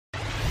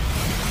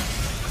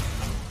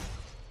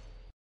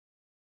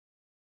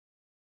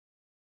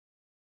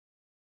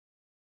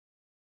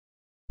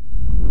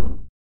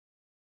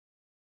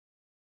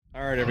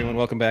All right, everyone,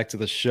 welcome back to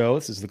the show.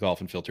 This is the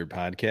Golf Unfiltered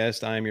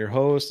podcast. I am your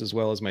host, as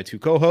well as my two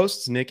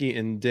co-hosts, Nikki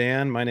and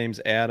Dan. My name's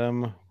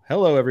Adam.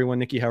 Hello, everyone.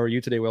 Nikki, how are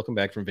you today? Welcome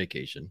back from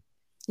vacation.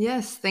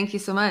 Yes, thank you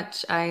so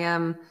much.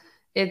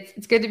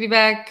 It's good to be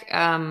back.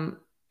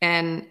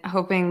 And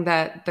hoping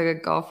that the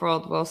golf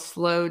world will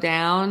slow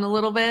down a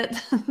little bit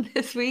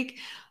this week.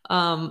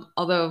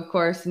 Although, of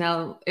course,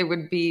 now it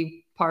would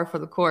be par for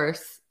the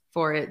course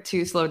for it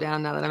to slow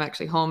down now that I'm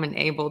actually home and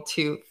able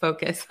to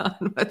focus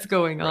on what's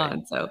going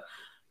on. So,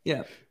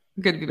 yeah,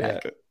 good to be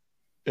back.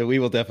 We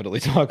will definitely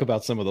talk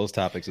about some of those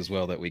topics as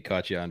well that we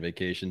caught you on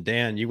vacation.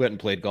 Dan, you went and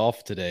played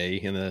golf today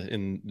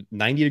in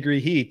 90-degree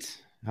heat.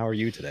 How are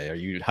you today? Are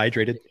you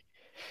hydrated?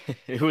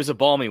 It was a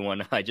balmy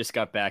one. I just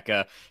got back,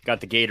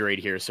 got the Gatorade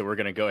here, so we're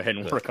gonna go ahead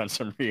and work on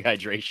some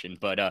rehydration.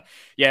 But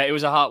yeah, it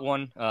was a hot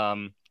one.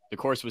 The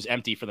course was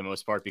empty for the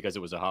most part because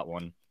it was a hot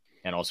one,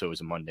 and also it was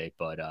a Monday.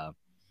 But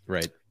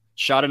right,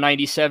 shot a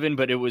 97,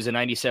 but it was a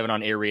 97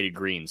 on aerated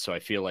greens, so I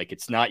feel like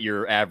it's not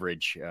your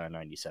average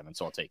 97.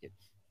 So I'll take it.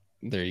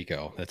 There you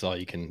go. That's all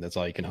you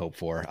can hope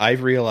for.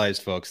 I've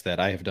realized, folks,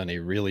 that I have done a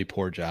really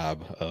poor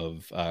job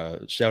of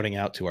shouting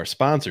out to our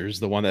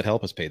sponsors, the one that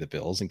help us pay the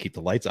bills and keep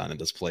the lights on in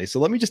this place. So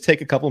let me just take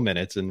a couple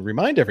minutes and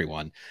remind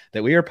everyone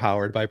that we are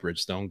powered by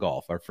Bridgestone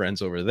Golf. Our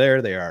friends over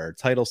there, they are our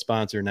title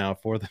sponsor now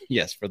for the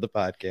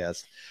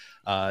podcast.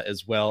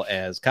 As well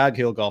as Cog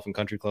Hill Golf and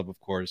Country Club. Of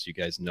course, you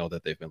guys know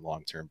that they've been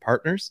long-term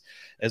partners,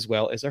 as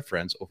well as our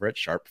friends over at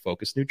Sharp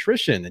Focus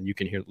Nutrition. And you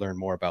can learn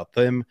more about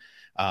them.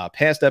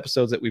 Past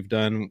episodes that we've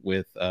done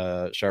with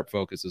Sharp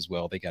Focus as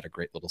well. They got a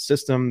great little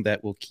system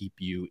that will keep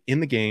you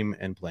in the game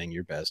and playing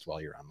your best while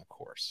you're on the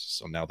course.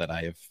 So now that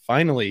I have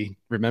finally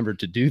remembered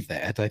to do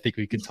that, I think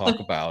we can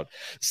talk about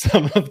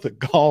some of the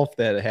golf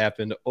that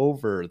happened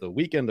over the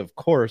weekend. Of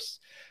course,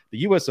 the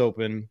U.S.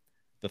 Open,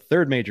 the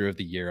third major of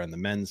the year on the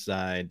men's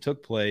side,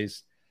 took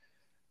place.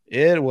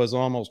 It was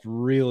almost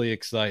really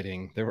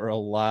exciting. There were a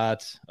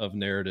lot of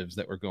narratives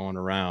that were going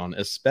around,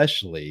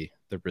 especially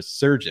the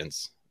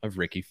resurgence of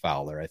Rickie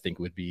Fowler. I think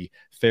would be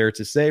fair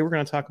to say. We're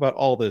going to talk about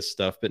all this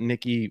stuff, but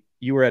Nikki,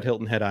 you were at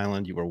Hilton Head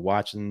Island. You were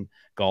watching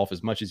golf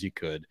as much as you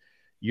could.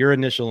 Your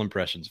initial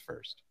impressions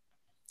first.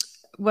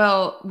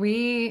 Well,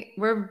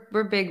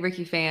 we're big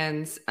Rickie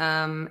fans,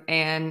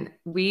 and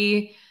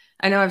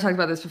I know I've talked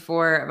about this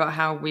before about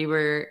how we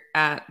were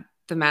at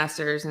the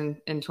Masters in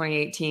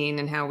 2018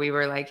 and how we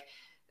were like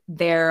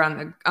there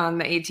on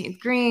the 18th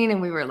green,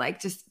 and we were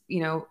like, just,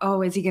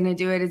 oh, is he going to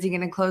do it? Is he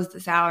going to close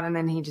this out? And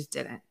then he just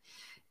didn't.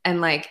 And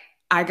like,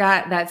 I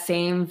got that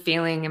same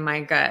feeling in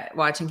my gut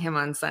watching him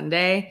on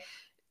Sunday,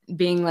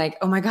 being like,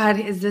 oh my God,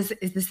 is this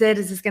it?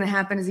 Is this going to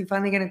happen? Is he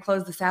finally going to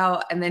close this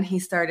out? And then he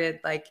started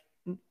like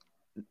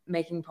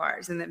making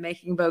pars and then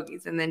making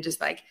bogeys and then just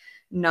like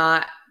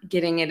not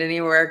getting it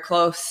anywhere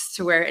close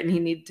to where he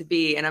needed to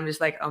be. And I'm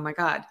just like, oh my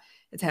God,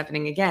 it's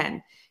happening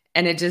again.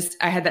 And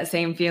I had that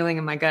same feeling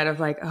in my gut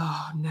of like,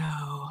 oh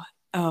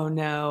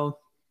no.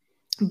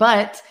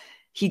 But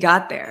he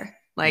got there.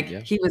 Like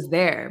He was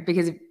there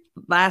because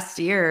last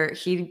year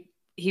he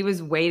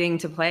was waiting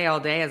to play all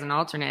day as an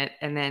alternate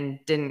and then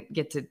didn't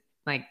get to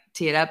like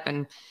tee it up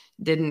and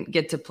didn't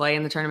get to play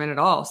in the tournament at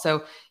all.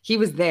 So he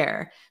was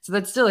there. So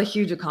that's still a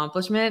huge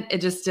accomplishment. It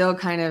just still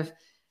kind of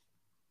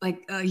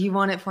like, he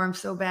want it for him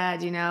so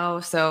bad,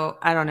 So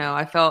I don't know.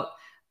 I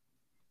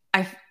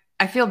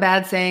feel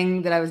bad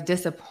saying that I was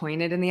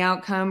disappointed in the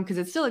outcome because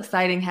it's still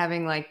exciting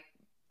having like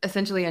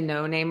essentially a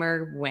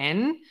no-namer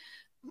win.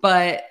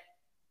 But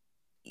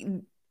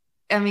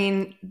I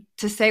mean,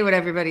 to say what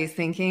everybody's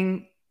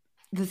thinking,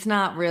 that's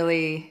not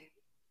really.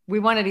 We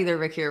wanted either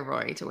Rickie or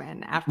Rory to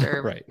win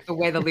after the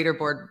way the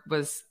leaderboard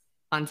was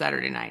on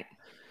Saturday night.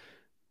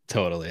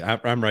 Totally.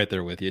 I'm right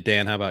there with you.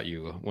 Dan, how about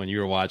you? When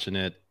you were watching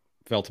it,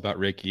 felt about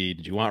Rickie,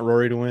 did you want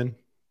Rory to win?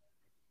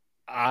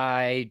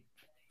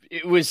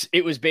 It was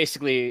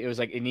basically, it was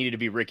like it needed to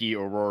be Rickie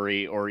or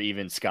Rory or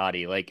even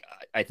Scotty. Like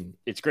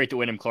it's great that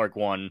Wyndham Clark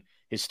won.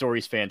 His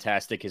story's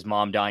fantastic. His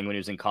mom dying when he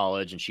was in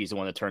college, and she's the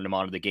one that turned him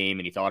onto the game,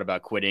 and he thought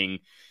about quitting,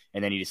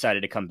 and then he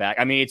decided to come back.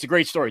 I mean, it's a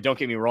great story. Don't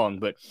get me wrong,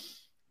 but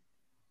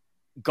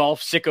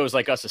golf sickos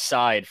like us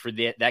aside, for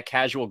that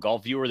casual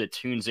golf viewer that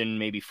tunes in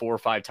maybe 4 or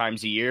 5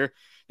 times a year,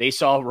 they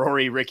saw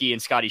Rory, Rickie,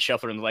 and Scotty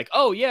Scheffler, and they're like,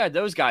 oh yeah,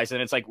 those guys.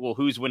 And it's like, well,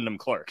 who's Wyndham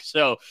Clark?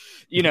 So,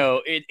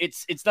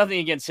 it's nothing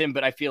against him,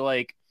 but I feel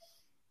like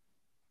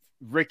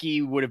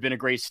Rickie would have been a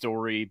great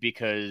story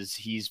because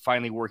he's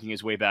finally working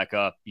his way back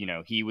up.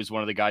 He was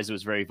one of the guys that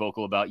was very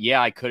vocal about,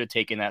 I could have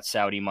taken that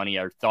Saudi money.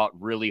 I thought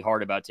really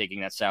hard about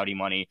taking that Saudi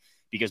money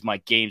because my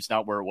game's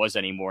not where it was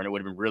anymore. And it would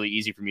have been really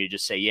easy for me to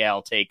just say,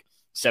 I'll take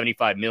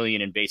 75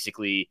 million and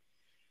basically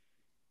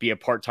be a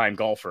part-time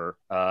golfer.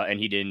 And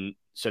he didn't.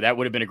 So that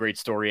would have been a great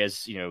story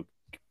as,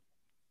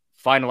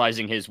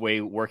 finalizing his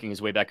way, working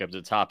his way back up to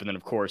the top. And then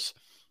of course,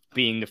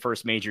 being the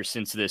first major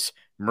since this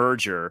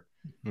merger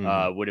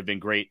would have been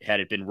great had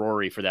it been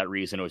Rory for that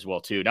reason as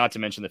well too. Not to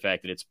mention the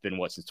fact that it's been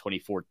since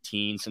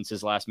 2014 since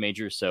his last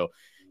major. So,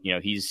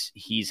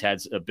 he's had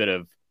a bit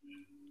of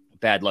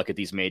bad luck at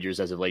these majors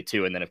as of late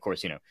too. And then of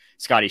course,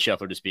 Scotty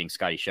Scheffler just being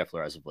Scotty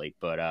Scheffler as of late,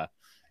 but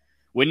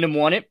Wyndham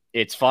won it.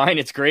 It's fine.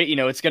 It's great.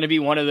 It's going to be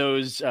one of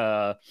those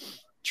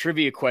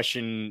trivia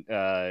question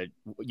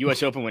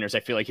U.S. Open winners, I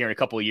feel like, here in a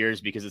couple of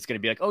years, because it's going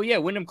to be like, oh yeah,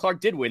 Wyndham Clark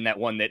did win that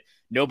one that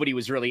nobody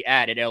was really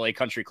at LA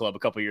Country Club a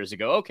couple of years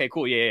ago. Okay,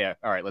 cool. Yeah.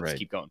 All right, let's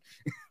keep going.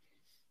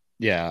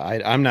 Yeah,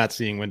 I'm not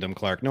seeing Wyndham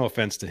Clark. No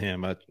offense to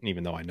him,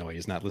 even though I know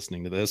he's not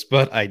listening to this,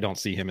 but I don't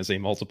see him as a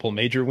multiple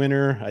major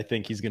winner. I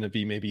think he's going to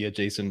be maybe a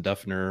Jason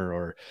Duffner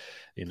or,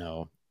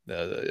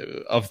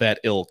 of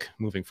that ilk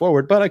moving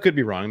forward. But I could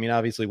be wrong. I mean,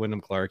 obviously,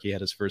 Wyndham Clark, he had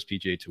his first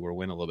PGA Tour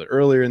win a little bit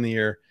earlier in the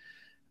year,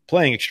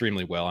 playing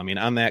extremely well. I mean,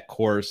 on that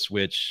course,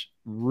 which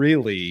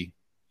really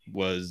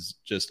was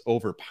just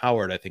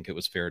overpowered, I think it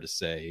was fair to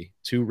say.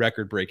 2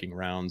 record-breaking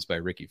rounds by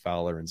Ricky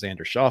Fowler and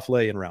Xander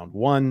Schauffele in round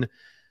 1.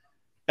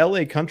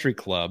 LA Country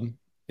Club,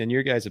 in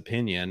your guys'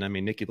 opinion, I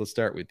mean, Nikki, let's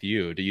start with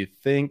you. Do you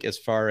think, as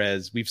far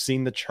as we've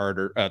seen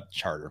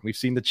the we've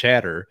seen the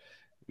chatter,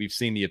 we've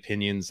seen the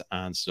opinions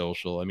on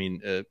social, I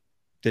mean,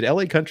 did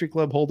LA Country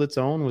Club hold its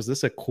own? Was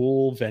this a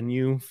cool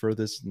venue for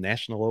this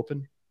National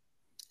Open?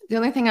 The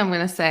only thing I'm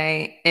going to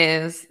say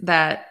is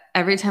that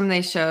every time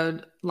they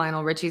showed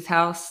Lionel Richie's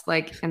house,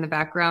 like in the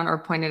background, or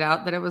pointed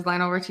out that it was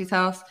Lionel Richie's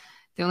house,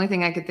 the only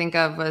thing I could think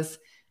of was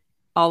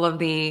all of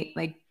the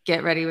like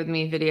get ready with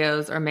me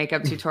videos or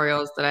makeup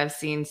tutorials that I've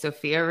seen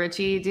Sophia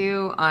Richie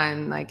do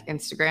on like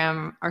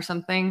Instagram or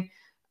something.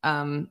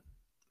 And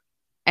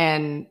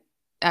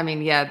I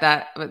mean,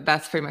 yeah,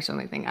 that's pretty much the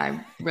only thing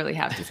I really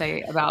have to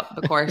say about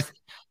the course.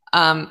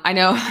 I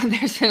know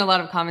there's been a lot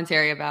of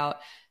commentary about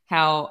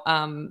how,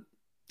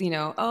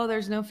 oh,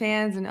 there's no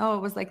fans, and oh,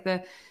 it was like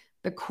the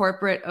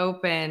corporate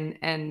open,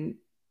 and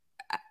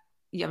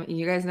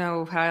you guys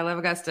know how I love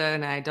Augusta,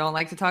 and I don't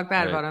like to talk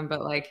bad about them,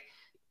 but like,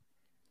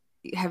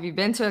 have you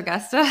been to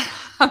Augusta?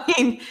 I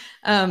mean,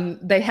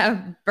 they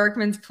have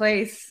Berkman's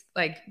Place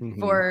like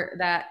for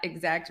that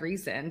exact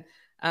reason.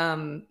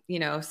 So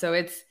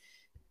it's,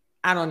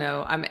 I don't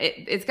know.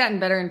 It's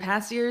gotten better in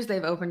past years.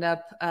 They've opened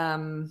up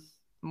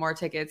more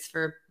tickets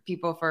for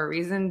people for a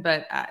reason,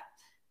 but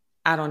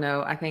I don't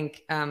know. I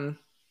think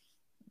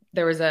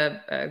there was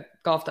a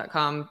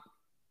golf.com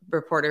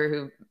reporter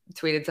who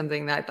tweeted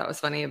something that I thought was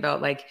funny about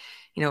like,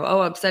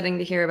 upsetting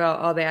to hear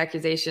about all the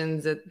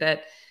accusations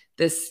that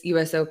this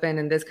US Open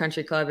and this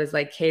country club is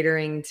like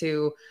catering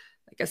to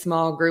like a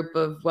small group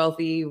of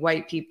wealthy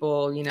white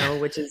people,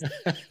 which is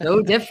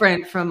so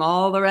different from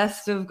all the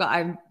rest of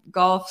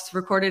golf's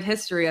recorded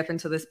history up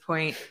until this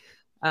point.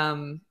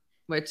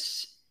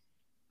 Which,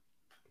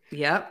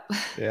 yep.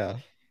 Yeah.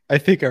 I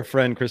think our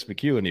friend Chris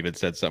McEwen even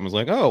said something, was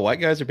like, oh,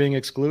 white guys are being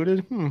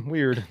excluded.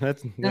 Weird. They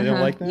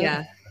don't like that.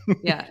 Yeah.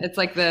 Yeah. It's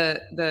like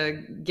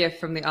the gif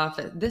from The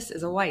Office. This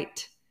is a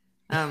white.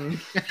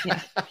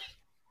 Yeah.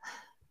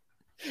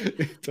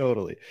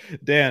 Totally.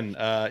 Dan,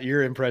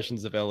 your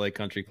impressions of LA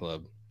Country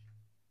Club.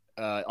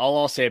 All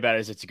I'll say about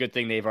it is it's a good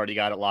thing they've already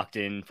got it locked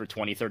in for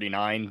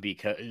 2039,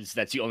 because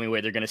that's the only way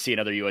they're going to see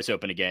another U.S.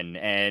 Open again.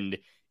 And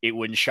it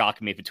wouldn't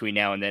shock me between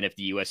now and then if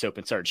the U.S.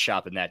 Open started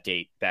shopping that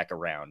date back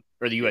around,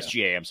 or the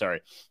USGA,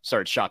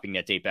 started shopping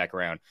that date back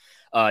around.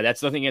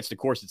 That's nothing against the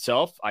course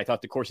itself. I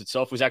thought the course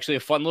itself was actually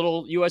a fun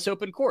little U.S.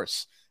 Open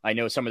course. I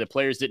know some of the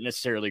players didn't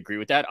necessarily agree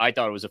with that. I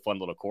thought it was a fun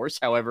little course.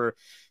 However,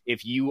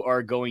 if you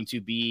are going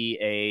to be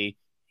a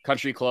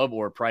country club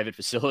or a private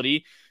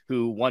facility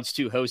who wants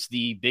to host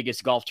the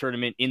biggest golf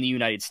tournament in the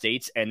United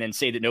States and then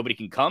say that nobody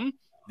can come,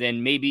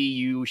 then maybe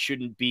you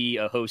shouldn't be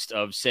a host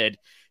of said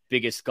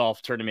biggest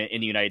golf tournament in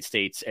the United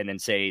States and then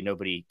say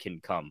nobody can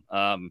come.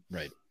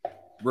 Right.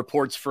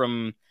 Reports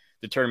from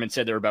the tournament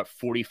said there were about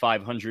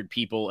 4,500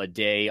 people a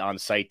day on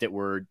site that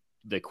were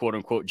the quote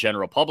unquote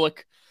general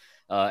public.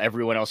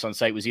 Everyone else on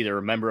site was either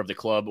a member of the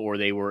club or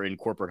they were in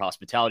corporate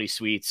hospitality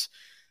suites.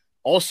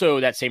 Also,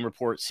 that same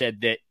report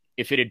said that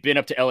if it had been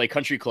up to LA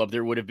Country Club,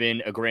 there would have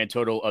been a grand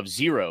total of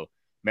 0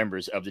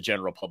 members of the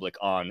general public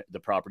on the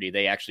property.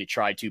 They actually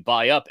tried to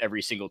buy up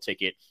every single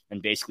ticket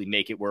and basically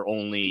make it where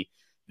only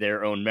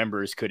their own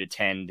members could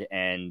attend.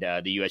 And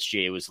the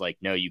USGA was like,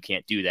 no, you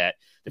can't do that.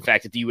 The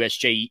fact that the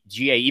USGA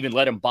even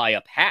let them buy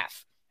up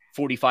half,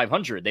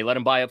 4,500. They let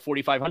them buy up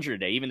 4,500 a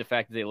day. Even the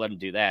fact that they let them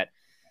do that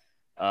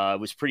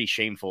was pretty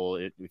shameful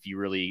if you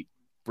really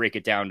break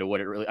it down to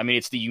what it really, I mean,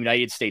 it's the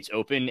United States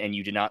Open and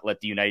you did not let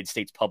the United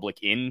States public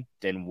in,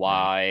 then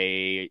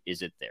why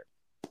is it there?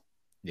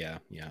 Yeah.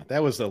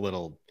 That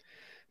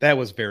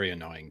was very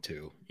annoying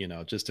too,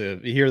 just to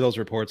hear those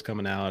reports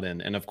coming out.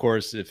 And of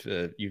course, if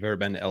you've ever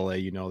been to LA,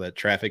 that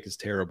traffic is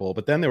terrible.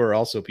 But then there were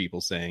also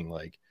people saying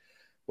like,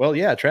 well,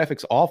 yeah,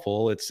 traffic's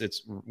awful.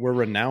 We're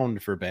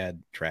renowned for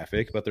bad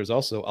traffic, but there's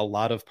also a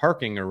lot of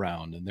parking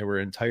around, and there were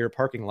entire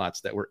parking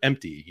lots that were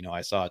empty.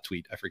 I saw a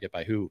tweet, I forget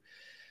by who,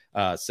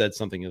 said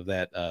something of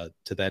that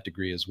to that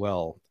degree as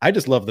well. I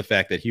just love the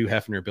fact that Hugh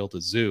Hefner built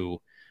a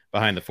zoo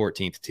behind the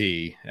 14th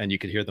tee, and you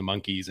could hear the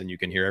monkeys and you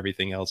can hear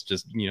everything else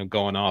just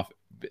going off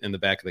in the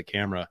back of the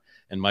camera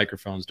and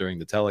microphones during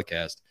the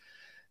telecast.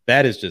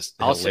 That is just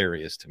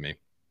hilarious to me.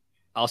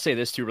 I'll say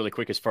this too, really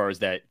quick, as far as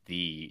that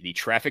the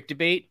traffic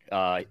debate.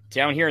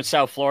 Down here in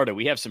South Florida,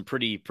 we have some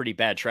pretty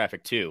bad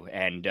traffic too,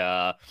 and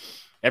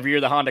every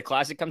year the Honda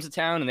Classic comes to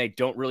town, and they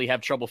don't really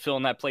have trouble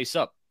filling that place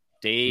up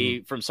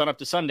from sun up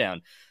to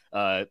sundown.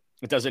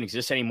 It doesn't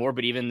exist anymore,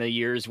 but even the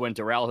years when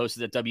Doral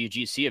hosted the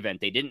WGC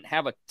event, they didn't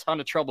have a ton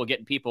of trouble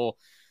getting people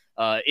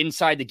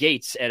inside the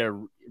gates at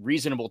a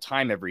reasonable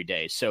time every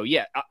day. So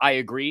yeah, I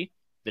agree.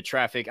 The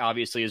traffic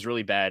obviously is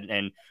really bad,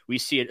 and we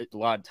see it a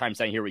lot of times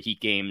down here with Heat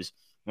games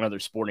and other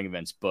sporting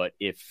events. But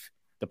if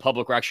the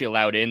public were actually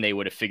allowed in, they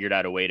would have figured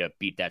out a way to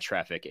beat that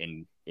traffic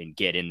and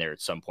get in there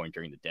at some point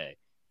during the day.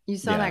 You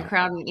saw that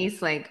crowd in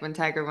Eastlake when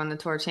Tiger won the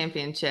Tour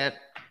Championship,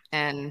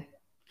 and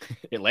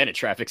Atlanta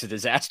traffic's a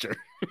disaster.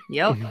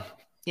 Yep.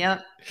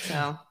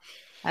 So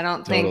I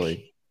don't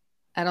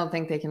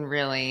think they can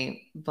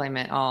really blame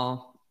it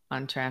all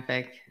on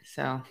traffic.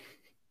 So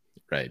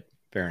right,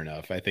 fair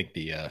enough. I think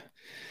the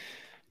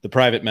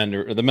private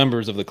the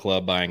members of the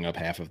club buying up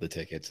half of the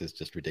tickets is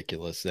just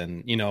ridiculous.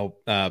 And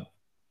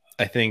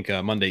I think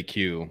Monday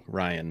Q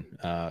Ryan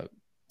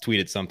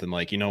tweeted something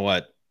like, you know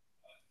what?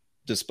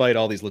 Despite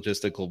all these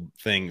logistical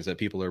things that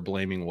people are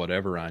blaming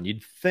whatever on,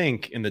 you'd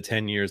think in the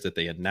 10 years that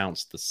they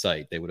announced the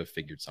site, they would have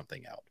figured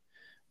something out.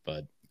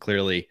 But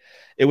clearly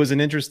it was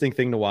an interesting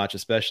thing to watch,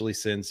 especially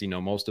since,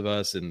 most of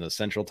us in the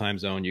central time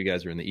zone, you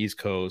guys are in the East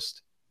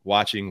Coast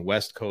watching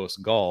West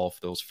Coast golf.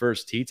 Those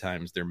first tee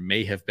times, there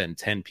may have been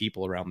 10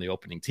 people around the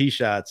opening tee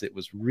shots. It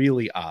was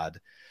really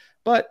odd.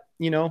 But,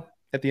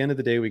 at the end of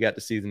the day, we got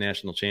to see the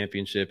national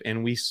championship,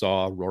 and we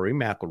saw Rory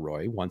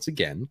McIlroy once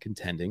again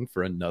contending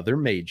for another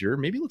major.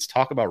 Maybe let's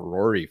talk about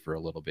Rory for a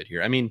little bit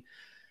here. I mean,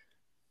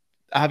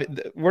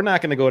 we're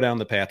not going to go down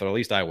the path, or at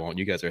least I won't.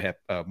 You guys are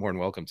more than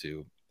welcome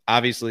to.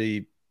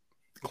 Obviously,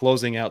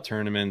 closing out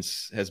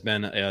tournaments has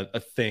been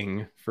a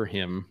thing for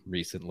him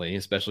recently,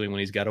 especially when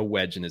he's got a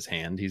wedge in his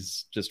hand.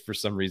 He's just, for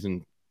some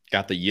reason,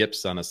 got the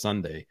yips on a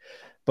Sunday.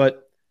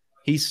 But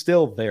he's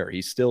still there.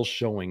 He's still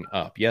showing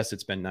up. Yes,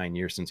 it's been 9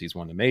 years since he's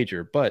won a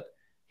major, but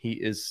he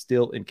is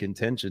still in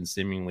contention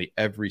seemingly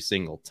every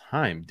single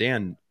time.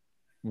 Dan,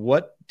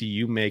 what do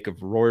you make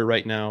of Rory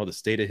right now, the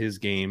state of his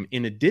game,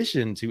 in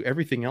addition to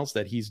everything else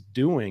that he's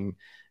doing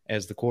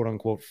as the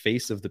quote-unquote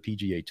face of the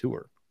PGA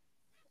Tour?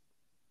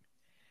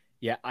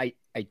 Yeah, I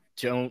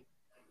don't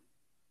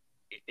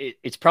 –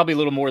 it's probably a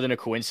little more than a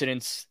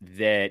coincidence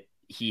that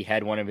he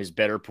had one of his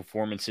better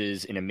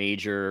performances in a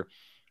major –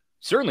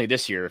 certainly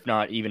this year, if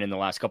not even in the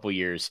last couple of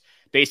years,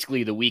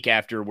 basically the week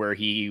after, where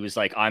he was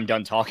like, I'm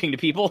done talking to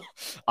people.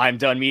 I'm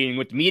done meeting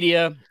with the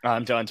media.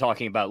 I'm done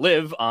talking about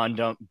LIV. I'm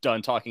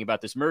done talking about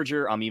this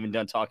merger. I'm even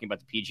done talking about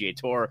the PGA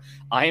Tour.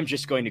 I am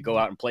just going to go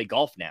out and play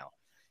golf now.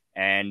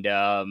 And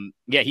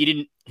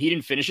he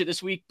didn't finish it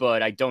this week,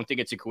 but I don't think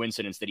it's a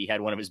coincidence that he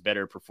had one of his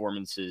better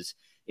performances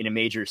in a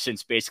major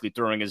since basically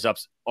throwing his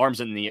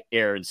arms in the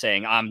air and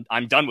saying,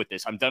 I'm done with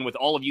this. I'm done with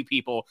all of you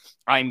people.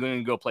 I'm going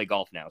to go play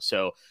golf now.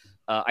 So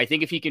I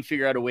think if he can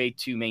figure out a way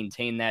to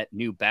maintain that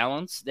new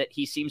balance that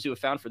he seems to have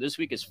found for this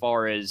week, as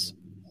far as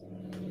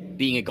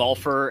being a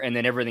golfer and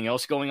then everything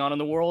else going on in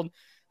the world,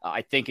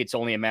 I think it's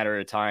only a matter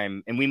of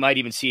time. And we might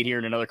even see it here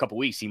in another couple of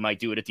weeks. He might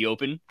do it at the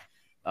Open.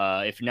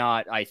 If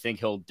not, I think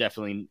he'll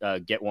definitely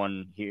get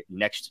one here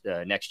next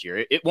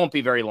year. It won't be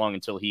very long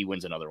until he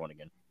wins another one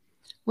again.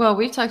 Well,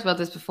 we've talked about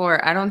this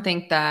before. I don't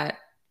think that,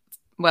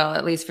 well,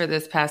 at least for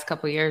this past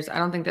couple of years, I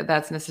don't think that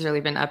that's necessarily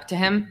been up to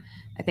him.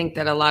 I think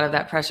that a lot of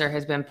that pressure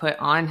has been put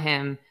on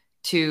him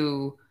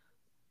to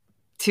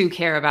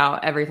care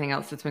about everything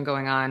else that's been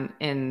going on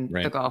in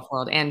the golf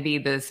world and be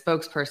the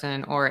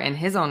spokesperson, or in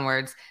his own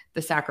words,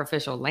 the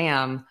sacrificial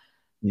lamb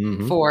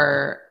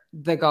for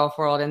the golf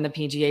world and the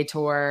PGA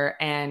Tour.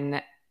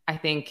 And I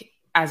think,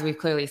 as we've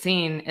clearly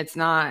seen, it's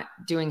not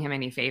doing him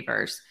any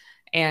favors.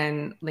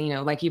 And,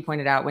 like you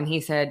pointed out, when he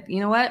said, you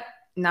know what,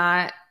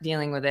 not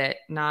dealing with it,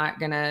 not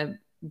going to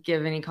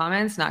give any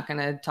comments, not going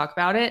to talk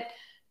about it,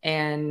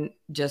 and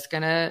just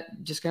gonna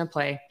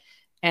play.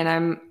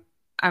 And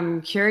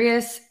I'm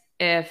curious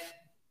if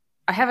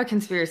I have a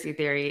conspiracy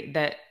theory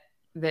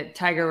that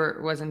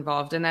Tiger was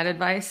involved in that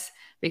advice,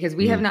 because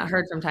we have not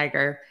heard from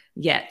Tiger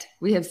yet.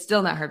 We have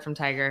still not heard from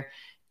Tiger.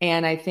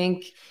 And I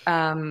think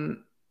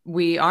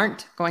we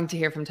aren't going to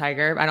hear from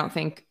Tiger. I don't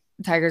think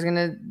Tiger's going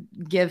to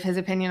give his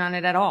opinion on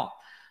it at all.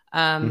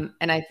 And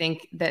I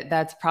think that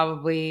that's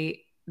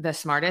probably the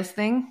smartest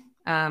thing.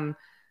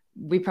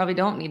 We probably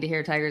don't need to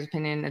hear Tiger's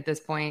opinion at this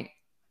point.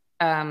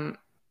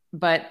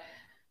 But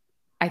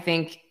I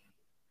think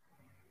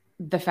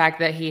the fact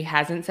that he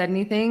hasn't said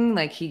anything,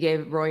 like he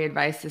gave Roy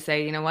advice to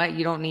say, you know what,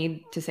 you don't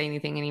need to say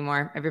anything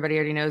anymore. Everybody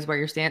already knows where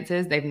your stance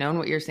is. They've known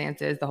what your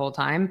stance is the whole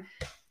time.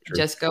 True.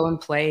 Just go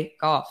and play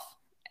golf.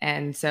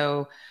 And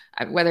so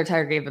whether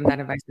Tiger gave him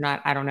that advice or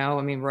not, I don't know.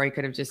 I mean, Roy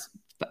could have just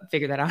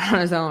figured that out on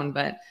his own,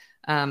 but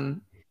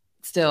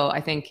still,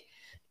 I think,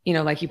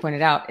 like you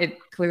pointed out, it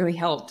clearly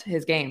helped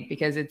his game,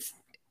 because it's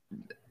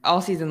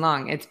all season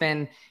long. It's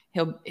been,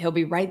 he'll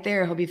be right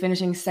there. He'll be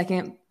finishing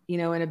second, in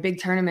a big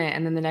tournament.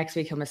 And then the next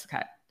week he'll miss the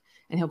cut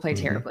and he'll play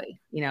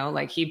terribly,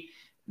 like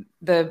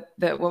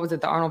what was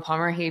it? The Arnold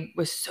Palmer, he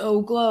was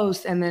so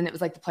close. And then it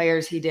was like the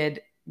players he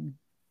did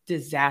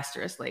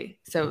disastrously.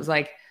 So it was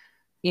like,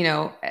 you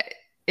know,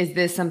 is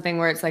this something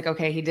where it's like,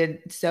 okay, he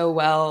did so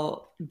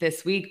well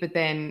this week, but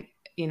then,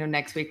 you know,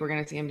 next week we're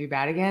going to see him do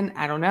bad again?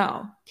 I don't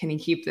know. Can he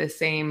keep the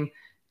same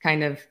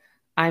kind of,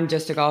 I'm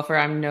just a golfer,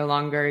 I'm no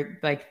longer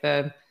like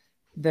the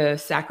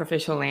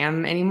sacrificial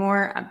lamb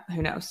anymore?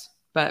 Who knows?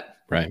 But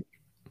right.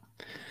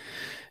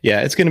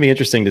 Yeah, it's going to be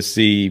interesting to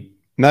see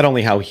not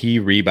only how he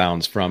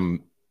rebounds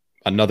from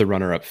another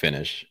runner-up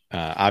finish.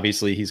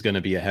 Obviously, he's going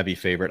to be a heavy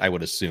favorite, I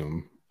would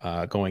assume,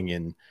 going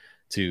into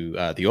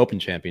the Open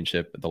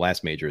Championship, the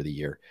last major of the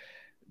year.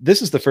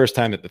 This is the first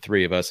time that the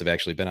three of us have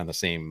actually been on the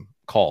same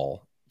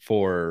call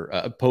for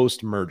a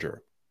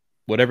post-merger,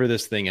 whatever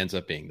this thing ends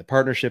up being. The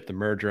partnership, the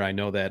merger, I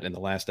know that in the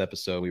last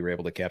episode, we were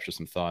able to capture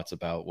some thoughts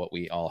about what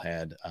we all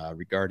had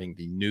regarding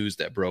the news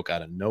that broke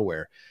out of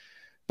nowhere.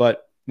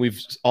 But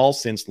we've all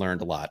since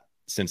learned a lot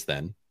since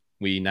then.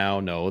 We now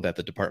know that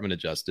the Department of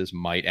Justice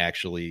might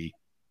actually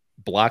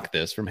block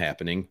this from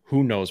happening.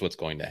 Who knows what's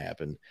going to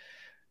happen?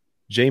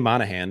 Jay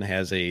Monahan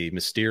has a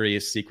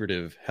mysterious,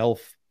 secretive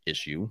health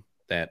issue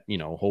that, you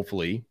know,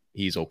 hopefully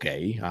he's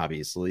okay,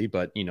 obviously,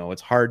 but, you know,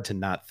 it's hard to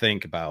not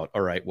think about,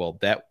 all right, well,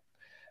 that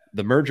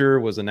the merger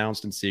was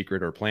announced in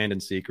secret or planned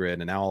in secret,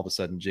 and now all of a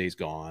sudden Jay's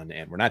gone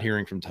and we're not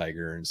hearing from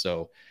Tiger. And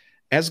so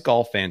as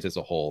golf fans as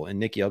a whole, and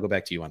Nikki, I'll go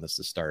back to you on this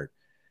to start.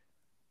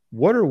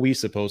 What are we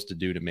supposed to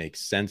do to make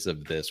sense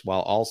of this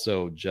while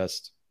also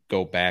just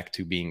go back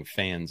to being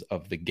fans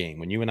of the game?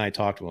 When you and I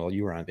talked while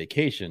you were on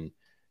vacation,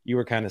 you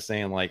were kind of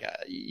saying like,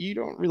 you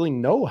don't really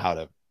know how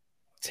to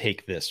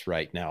take this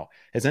right now.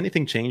 Has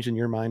anything changed in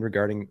your mind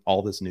regarding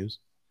all this news?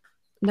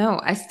 No,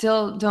 I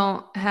still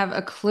don't have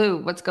a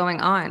clue what's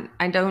going on.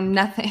 I know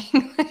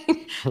nothing.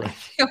 Right. I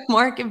feel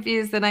more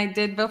confused than I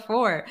did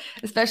before,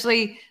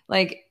 especially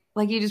like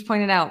you just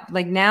pointed out,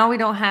 like now we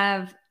don't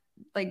have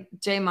like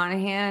Jay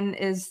Monahan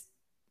is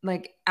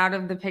like out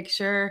of the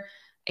picture,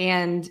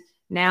 and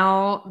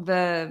now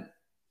the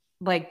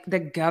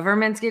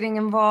government's getting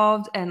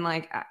involved, and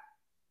like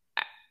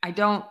I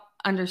don't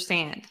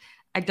understand.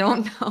 I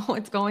don't know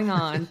what's going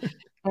on.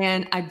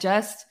 And I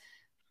just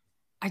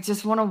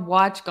want to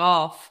watch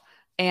golf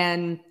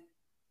and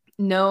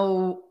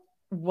know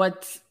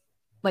what's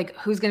like,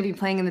 who's going to be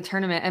playing in the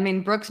tournament. I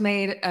mean, Brooks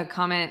made a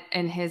comment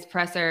in his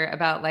presser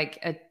about like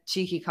a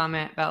cheeky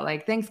comment about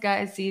like, thanks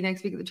guys, see you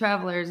next week at the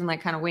Travelers, and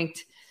like kind of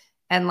winked.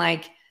 And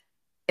like,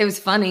 it was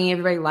funny.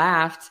 Everybody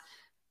laughed,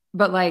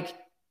 but like,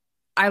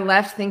 I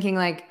left thinking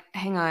like,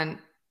 hang on,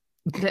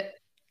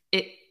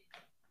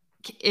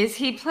 is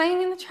he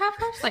playing in the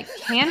Travelers? Like,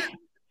 can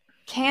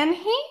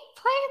he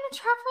play in the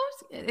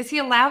Travelers? Is he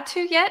allowed to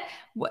yet?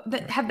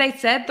 Have they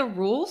said the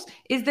rules?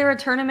 Is there a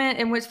tournament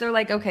in which they're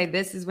like, okay,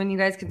 this is when you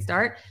guys can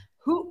start?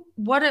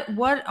 What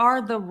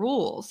are the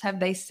rules? Have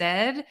they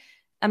said?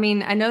 I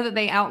mean, I know that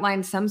they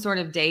outlined some sort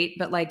of date,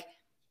 but like,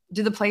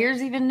 do the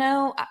players even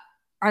know?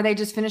 Are they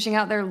just finishing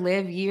out their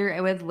live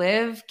year with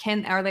live?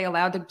 Are they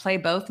allowed to play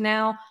both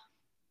now?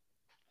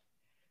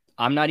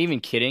 I'm not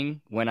even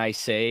kidding when I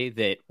say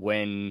that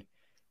when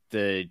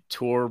the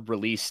tour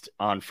released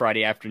on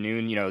Friday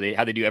afternoon, you know,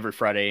 how they do every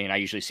Friday, and I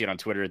usually see it on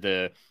Twitter,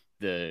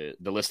 the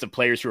list of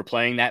players who are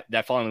playing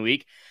that following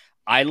week,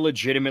 I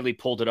legitimately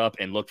pulled it up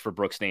and looked for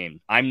Brooks'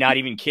 name. I'm not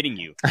even kidding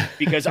you,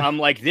 because I'm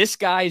like, this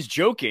guy's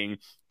joking,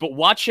 but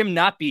watch him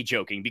not be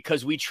joking,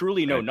 because we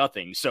truly know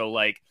nothing. So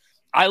like,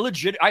 I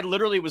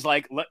literally was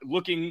like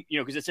looking, you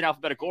know, because it's in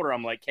alphabetical order.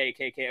 I'm like, K,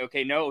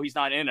 okay, no, he's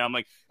not in. And I'm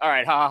like, all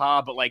right, ha ha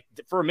ha. But like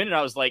for a minute,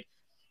 I was like,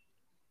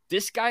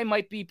 this guy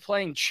might be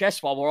playing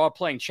chess while we're all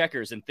playing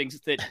checkers and thinks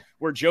that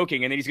we're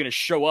joking, and then he's going to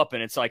show up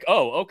and it's like,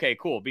 oh, okay,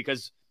 cool.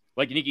 Because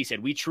like Nikki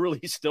said, we truly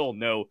still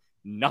know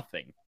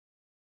nothing.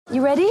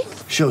 You ready?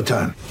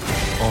 Showtime.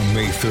 On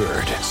May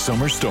 3rd,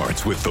 summer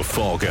starts with The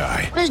Fall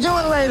Guy. Let's do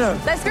it later.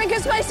 Let's drink a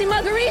spicy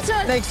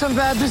margarita. Make some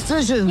bad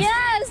decisions.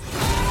 Yes.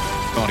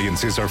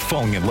 Audiences are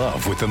falling in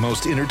love with the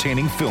most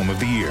entertaining film of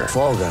the year.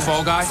 Fall Guy.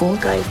 Fall Guy? Fall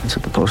Guy. That's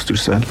what the poster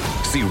said.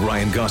 See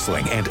Ryan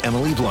Gosling and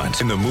Emily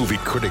Blunt in the movie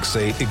critics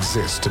say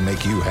exists to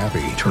make you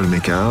happy. Trying to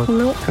make it out?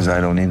 Nope. Because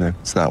I don't either.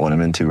 It's not what I'm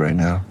into right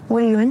now.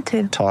 What are you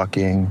into?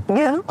 Talking.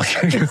 Yeah.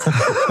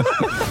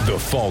 The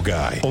Fall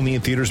Guy. Only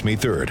in theaters May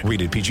 3rd.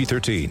 Rated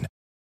PG-13.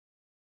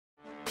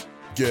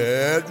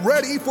 Get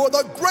ready for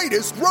the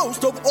greatest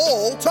roast of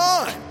all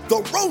time.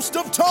 The Roast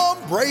of Tom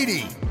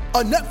Brady.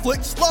 A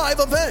Netflix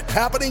live event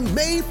happening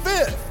May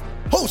 5th.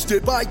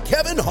 Hosted by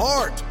Kevin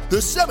Hart. The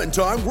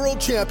 7-time world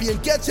champion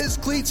gets his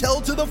cleats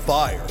held to the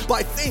fire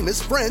by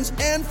famous friends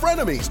and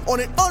frenemies on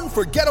an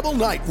unforgettable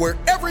night where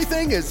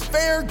everything is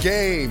fair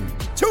game.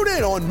 Tune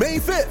in on May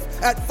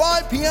 5th at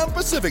 5 p.m.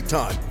 Pacific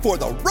time for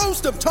the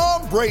Roast of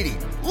Tom Brady.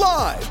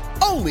 Live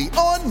only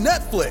on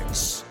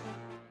Netflix.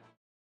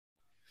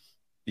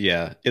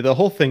 Yeah, the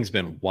whole thing's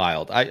been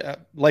wild. I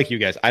like you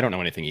guys, I don't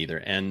know anything either.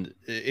 And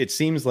it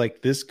seems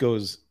like this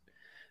goes,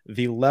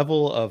 the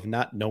level of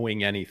not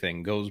knowing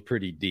anything goes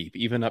pretty deep,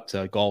 even up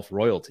to golf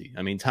royalty.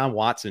 I mean, Tom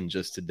Watson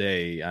just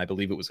today, I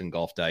believe it was in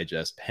Golf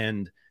Digest,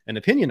 penned an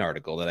opinion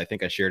article that I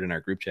think I shared in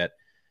our group chat.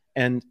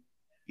 And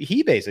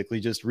he basically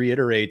just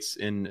reiterates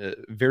in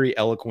very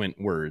eloquent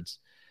words,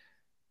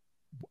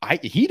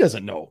 he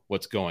doesn't know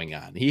what's going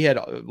on. He had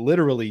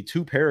literally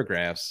 2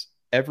 paragraphs.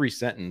 Every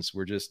sentence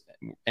were just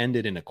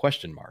ended in a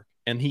question mark.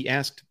 And he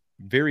asked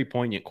very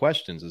poignant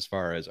questions as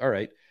far as, all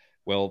right,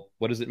 well,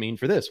 what does it mean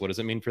for this? What does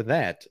it mean for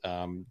that?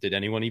 Did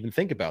anyone even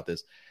think about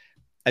this?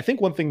 I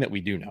think one thing that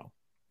we do know,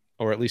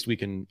 or at least we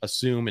can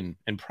assume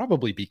and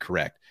probably be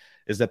correct,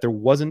 is that there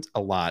wasn't a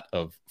lot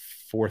of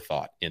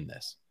forethought in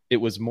this. It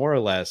was more or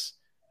less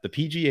the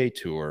PGA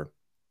Tour,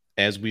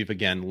 as we've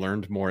again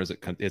learned more as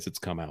it's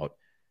come out,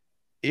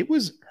 it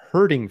was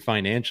hurting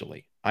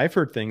financially. I've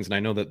heard things, and I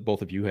know that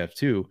both of you have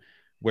too,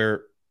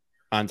 where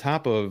on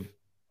top of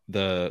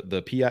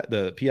the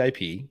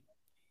PIP,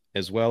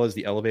 as well as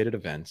the elevated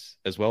events,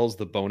 as well as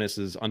the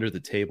bonuses under the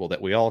table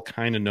that we all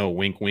kind of know,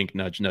 wink, wink,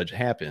 nudge, nudge,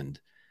 happened,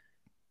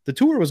 the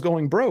tour was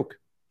going broke.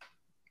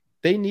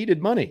 They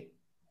needed money.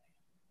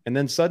 And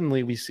then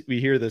suddenly we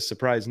hear this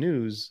surprise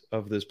news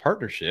of this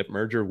partnership,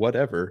 merger,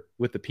 whatever,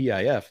 with the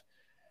PIF.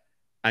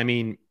 I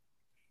mean,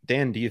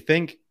 Dan, do you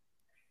think,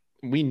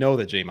 we know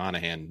that Jay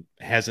Monahan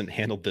hasn't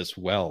handled this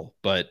well,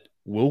 but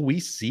will we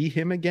see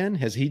him again?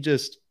 Has he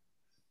just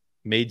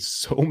made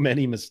so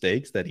many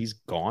mistakes that he's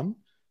gone?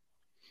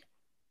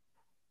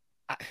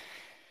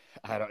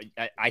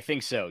 I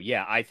think so.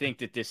 Yeah, I think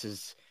that this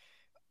is,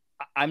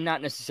 I'm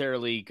not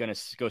necessarily going to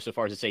go so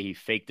far as to say he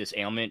faked this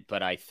ailment,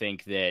 but I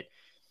think that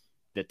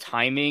the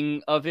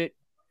timing of it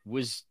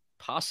was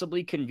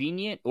possibly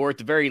convenient, or at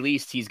the very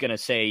least, he's going to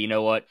say, you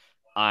know what,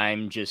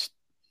 I'm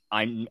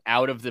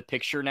out of the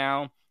picture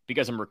now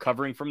because I'm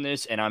recovering from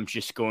this, and I'm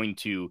just going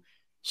to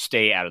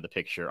stay out of the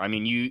picture. I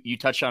mean, you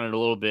touched on it a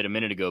little bit a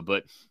minute ago,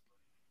 but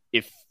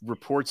if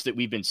reports that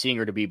we've been seeing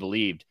are to be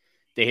believed,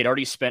 they had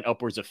already spent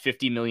upwards of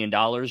 $50 million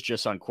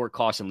just on court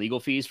costs and legal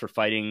fees for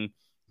fighting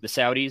the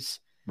Saudis.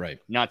 Right.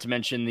 Not to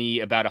mention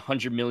the about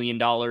 $100 million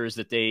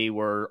that they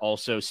were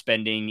also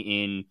spending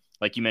in,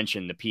 like you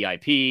mentioned, the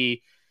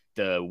PIP,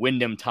 the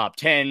Wyndham Top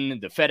 10,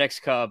 the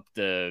FedEx Cup,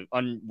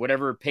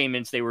 whatever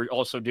payments they were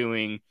also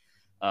doing.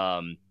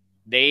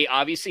 They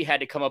obviously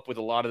had to come up with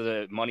a lot of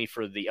the money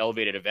for the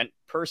elevated event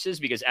purses,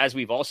 because as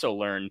we've also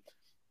learned,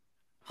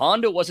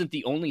 Honda wasn't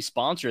the only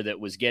sponsor that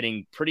was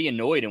getting pretty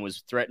annoyed and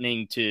was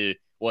threatening to,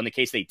 well, in the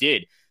case they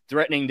did,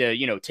 threatening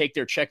to, take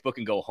their checkbook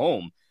and go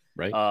home.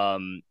 Right.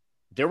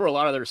 There were a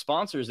lot of their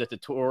sponsors that the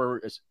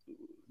tour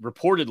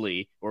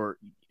reportedly, or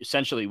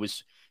essentially,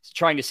 was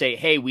trying to say,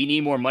 hey, we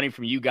need more money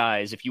from you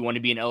guys if you want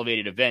to be an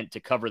elevated event to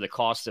cover the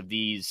cost of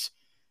these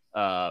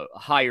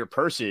higher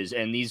purses.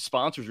 And these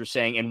sponsors were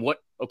saying, and what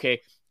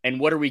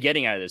are we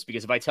getting out of this?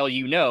 Because if I tell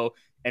you no,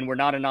 and we're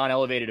not a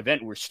non-elevated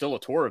event, we're still a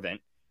tour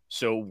event.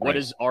 So what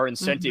is our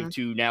incentive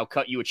to now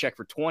cut you a check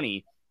for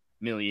 20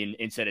 million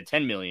instead of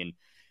 10 million?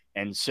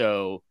 And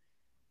so,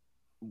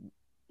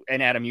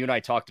 and Adam, you and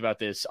I talked about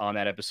this on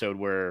that episode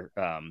where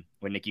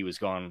when Nikki was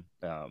gone,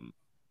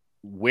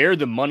 where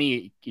the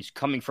money is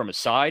coming from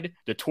aside,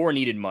 the tour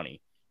needed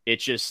money.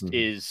 It just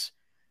is,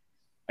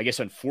 I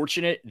guess,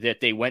 unfortunate that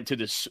they went to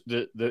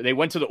they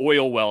went to the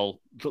oil well,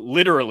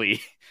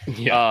 literally,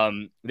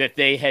 that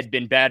they had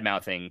been bad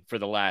mouthing for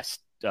the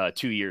last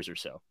 2 years or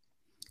so.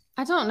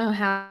 I don't know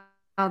how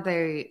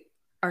they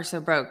are so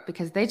broke,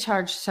 because they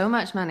charge so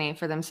much money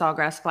for them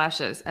sawgrass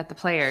splashes at the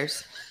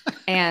Players,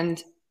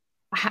 and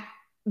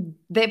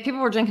people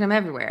were drinking them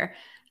everywhere.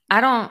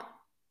 I don't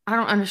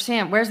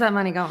understand. Where's that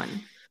money going?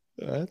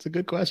 That's a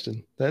good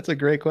question. That's a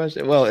great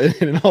question. Well,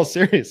 in all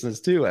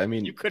seriousness, too, I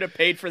mean, you could have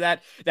paid for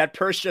that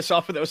purse just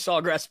off of those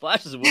sawgrass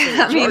splashes.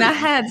 I mean, I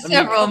had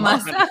several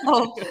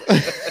myself.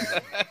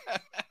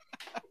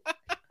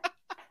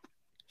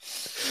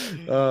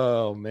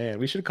 Oh man,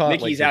 we should call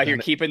Nikki's out here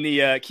keeping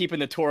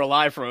the tour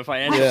alive from a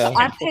financial. Yeah.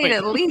 I paid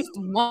at least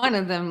one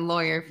of them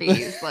lawyer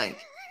fees, like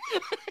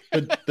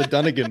the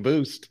Dunnigan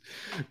boost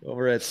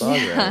over at Sawgrass.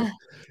 Yeah.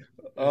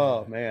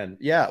 Oh man,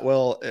 yeah.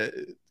 Well,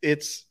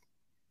 it's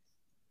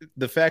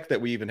the fact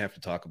that we even have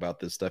to talk about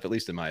this stuff, at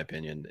least in my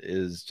opinion,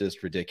 is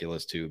just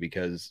ridiculous too.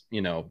 Because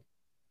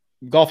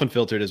Golf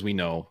Unfiltered, as we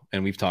know,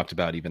 and we've talked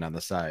about even on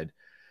the side,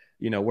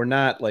 we're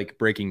not like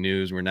breaking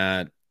news. We're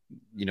not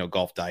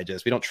Golf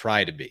Digest. We don't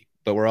try to be,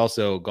 but we're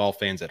also golf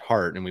fans at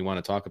heart, and we want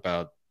to talk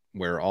about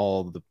what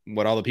all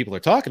the people are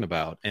talking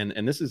about.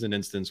 And this is an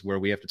instance where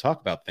we have to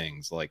talk about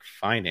things like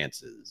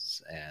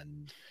finances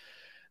and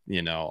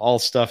all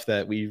stuff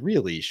that we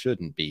really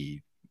shouldn't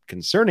be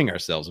concerning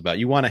ourselves about.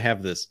 You want to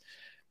have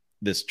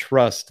this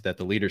trust that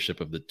the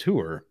leadership of the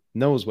tour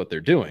knows what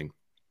they're doing.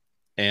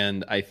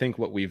 And I think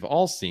what we've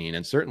all seen,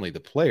 and certainly the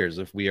players,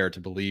 if we are to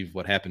believe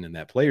what happened in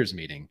that players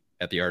meeting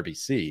at the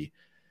RBC,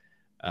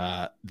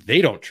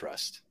 they don't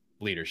trust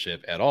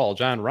leadership at all.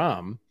 Jon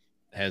Rahm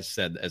has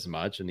said as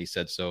much, and he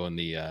said so in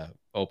the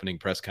opening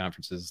press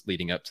conferences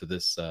leading up to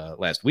this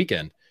last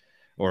weekend,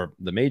 or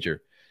the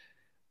major.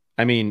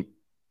 I mean,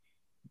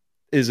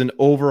 is an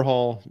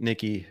overhaul,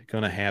 Nikki,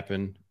 going to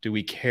happen? Do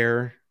we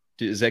care?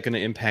 Is that going to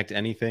impact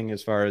anything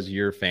as far as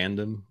your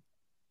fandom?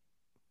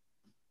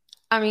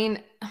 I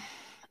mean,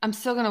 I'm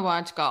still gonna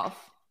watch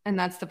golf, and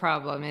that's the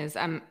problem. Is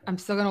I'm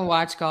still gonna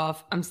watch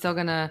golf. I'm still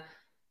gonna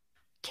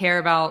care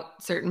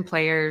about certain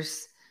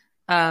players.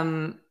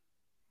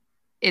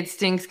 It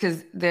stinks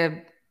because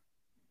the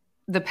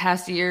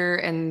past year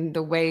and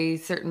the way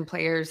certain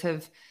players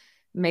have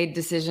made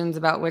decisions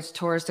about which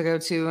tours to go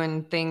to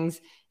and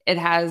things, it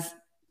has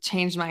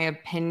changed my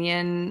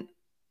opinion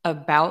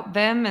about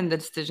them and the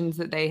decisions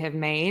that they have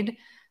made,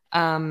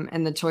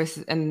 and the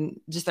choices and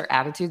just their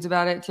attitudes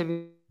about it,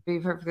 to be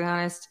perfectly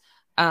honest.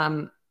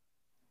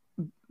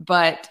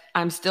 But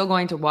I'm still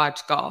going to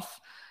watch golf.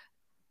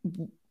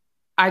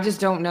 I just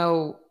don't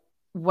know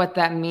what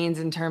that means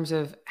in terms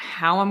of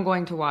how I'm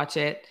going to watch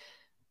it,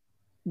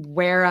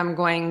 where I'm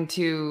going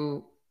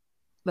to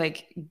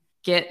like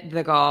get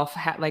the golf,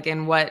 like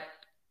in what,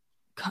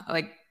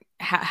 like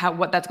how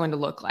what that's going to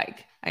look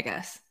like, I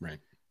guess. Right.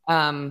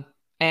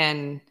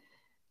 And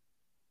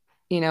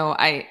you know,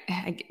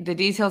 the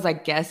details, I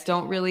guess,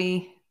 don't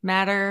really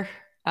matter,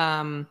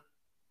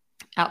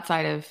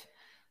 outside of,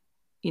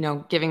 you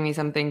know, giving me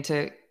something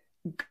to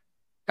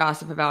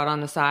gossip about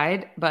on the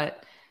side.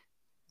 But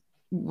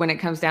when it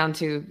comes down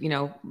to, you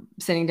know,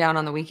 sitting down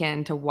on the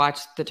weekend to watch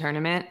the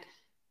tournament,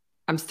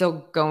 I'm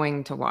still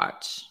going to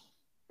watch.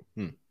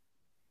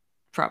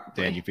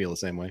 Probably. Dan, you feel the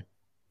same way?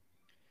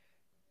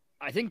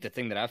 I think the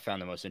thing that I've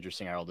found the most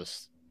interesting out of all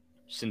this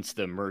since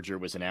the merger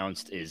was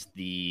announced is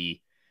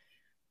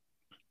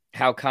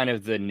how kind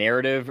of the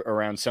narrative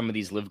around some of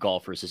these live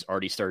golfers has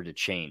already started to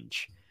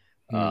change.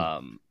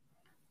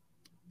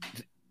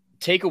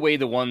 Take away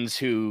the ones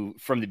who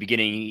from the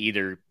beginning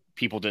either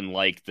people didn't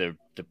like, the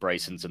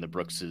Brysons and the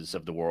Brookses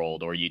of the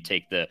world, or you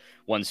take the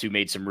ones who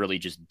made some really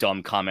just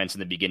dumb comments in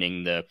the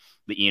beginning, the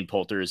Ian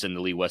Poulters and the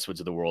Lee Westwoods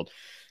of the world.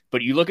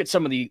 But you look at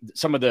some of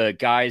the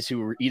guys who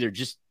were either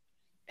just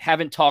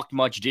haven't talked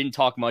much, didn't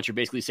talk much, or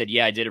basically said,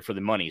 yeah, I did it for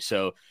the money.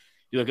 So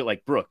you look at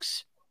like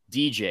Brooks,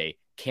 DJ,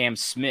 Cam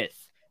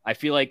Smith. I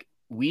feel like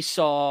we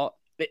saw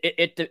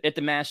at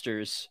the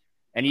Masters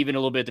and even a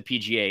little bit at the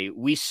PGA,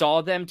 we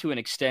saw them to an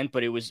extent,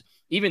 but it was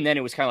even then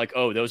it was kind of like,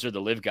 oh, those are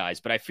the live guys.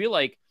 But I feel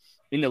like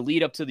in the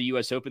lead up to the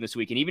US Open this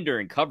week, and even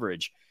during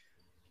coverage,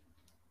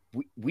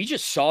 we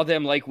just saw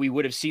them like we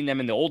would have seen them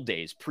in the old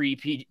days,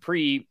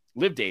 pre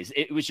live days.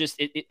 It was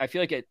just, I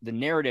feel like the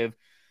narrative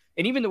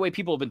and even the way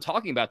people have been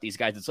talking about these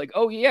guys, it's like,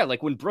 oh yeah,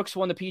 like when Brooks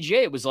won the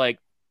PGA, it wasn't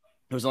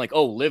like,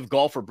 oh, live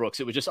golfer Brooks.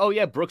 It was just, oh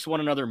yeah, Brooks won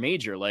another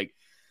major. Like,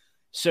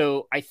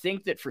 so I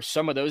think that for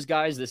some of those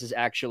guys, this has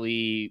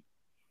actually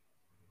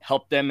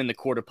helped them in the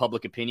court of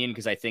public opinion,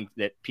 because I think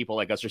that people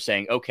like us are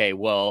saying, okay,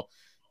 well,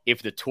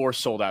 if the tour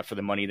sold out for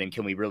the money, then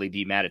can we really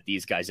be mad at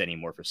these guys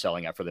anymore for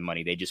selling out for the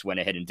money? They just went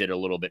ahead and did it a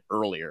little bit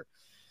earlier.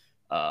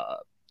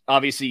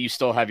 Obviously, you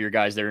still have your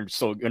guys that are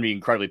still going to be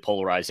incredibly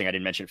polarizing. I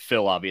didn't mention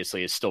Phil,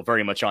 obviously, is still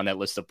very much on that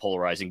list of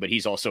polarizing, but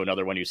he's also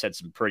another one who said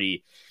some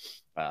pretty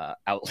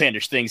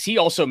outlandish things. He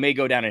also may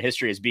go down in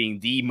history as being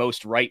the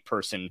most right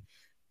person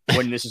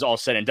when this is all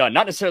said and done.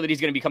 Not necessarily that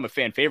he's going to become a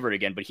fan favorite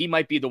again, but he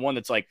might be the one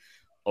that's like,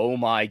 oh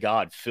my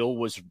God, Phil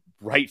was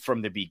right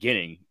from the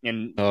beginning.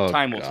 And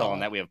time will tell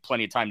on that. We have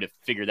plenty of time to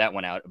figure that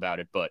one out about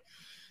it. But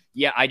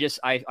yeah,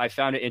 I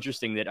found it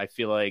interesting that I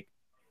feel like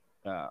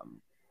a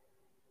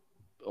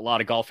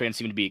lot of golf fans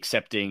seem to be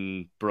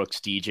accepting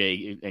Brooks,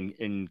 DJ,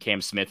 and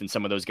Cam Smith and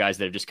some of those guys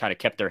that have just kind of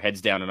kept their heads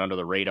down and under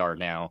the radar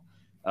now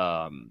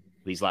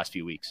these last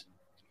few weeks.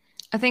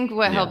 I think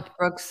what helped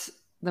Brooks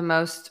the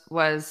most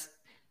was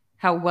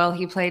how well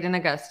he played in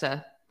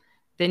Augusta.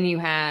 Then you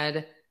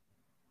had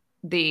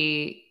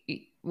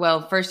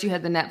first you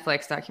had the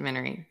Netflix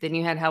documentary. Then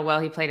you had how well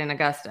he played in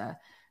Augusta.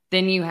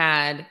 Then you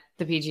had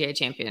the PGA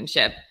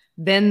Championship.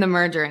 Then the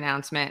merger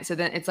announcement. So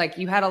then it's like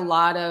you had a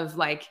lot of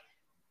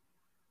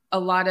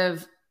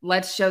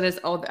let's show this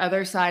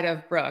other side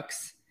of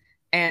Brooks.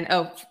 And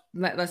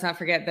let's not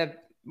forget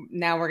that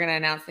now we're going to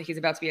announce that he's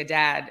about to be a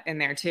dad in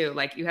there too.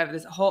 Like you have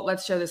this whole,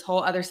 let's show this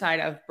whole other side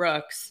of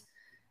Brooks.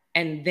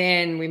 And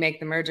then we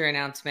make the merger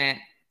announcement.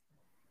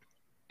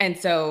 And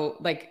so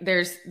like,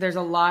 there's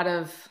a lot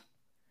of,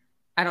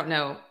 I don't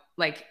know,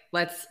 like,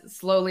 let's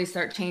slowly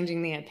start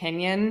changing the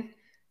opinion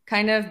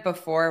kind of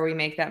before we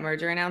make that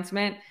merger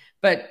announcement.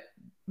 But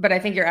I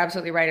think you're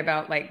absolutely right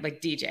about like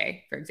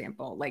DJ, for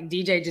example. Like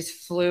DJ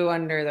just flew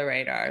under the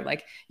radar.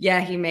 Like, yeah,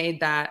 he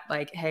made that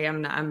like, hey,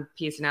 I'm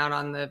peacing out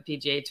on the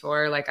PGA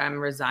Tour, like I'm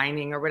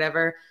resigning or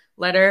whatever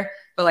letter.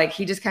 But like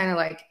he just kind of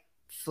like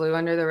flew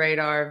under the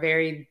radar,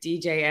 very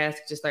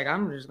DJ-esque, just like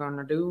I'm just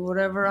gonna do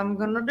whatever I'm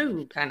gonna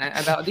do, kind of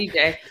about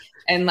DJ.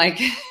 And like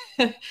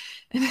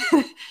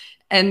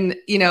and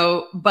you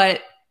know,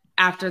 but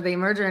after the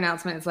merger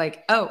announcement, it's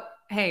like, oh,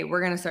 hey,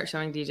 we're gonna start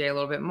showing DJ a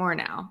little bit more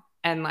now.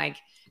 And like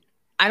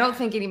I don't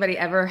think anybody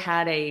ever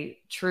had a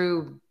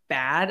true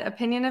bad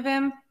opinion of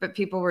him, but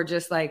people were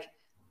just like,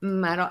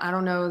 I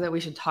don't know that we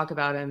should talk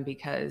about him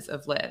because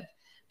of Liv.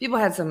 People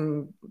had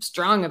some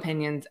strong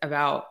opinions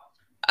about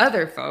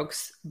other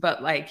folks,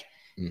 but like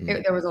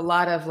there was a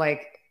lot of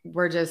like,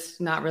 we're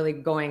just not really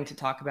going to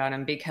talk about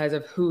him because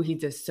of who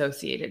he's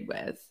associated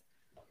with.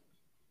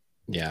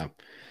 Yeah.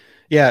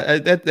 Yeah.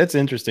 That's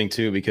interesting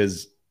too,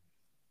 because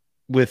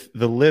with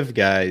the live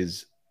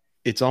guys,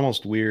 it's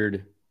almost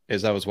weird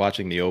as I was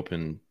watching the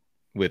Open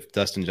with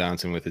Dustin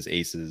Johnson with his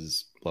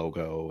Aces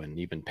logo, and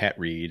even Pat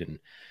Reed and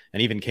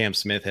even Cam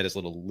Smith had his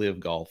little live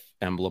golf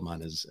emblem on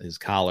his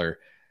collar.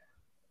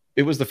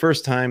 It was the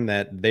first time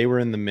that they were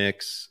in the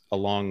mix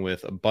along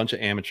with a bunch of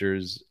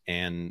amateurs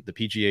and the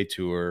PGA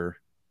Tour,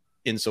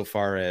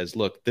 insofar as,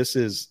 look, this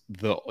is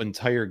the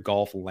entire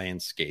golf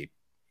landscape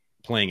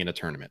playing in a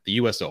tournament, the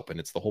US Open.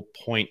 It's the whole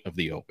point of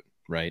the Open,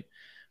 right?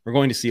 We're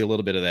going to see a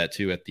little bit of that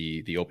too at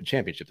the Open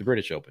Championship, the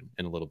British Open,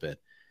 in a little bit.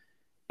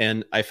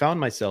 And I found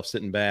myself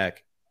sitting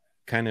back,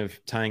 kind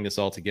of tying this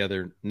all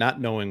together,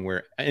 not knowing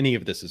where any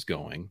of this is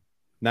going,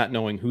 not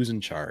knowing who's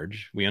in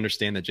charge. We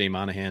understand that Jay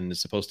Monahan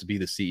is supposed to be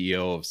the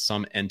CEO of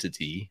some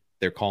entity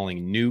they're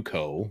calling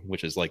NewCo,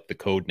 which is like the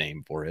code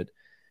name for it.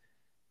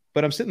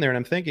 But I'm sitting there and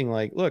I'm thinking,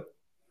 like, look,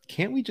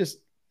 can't we just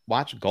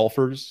watch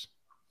golfers?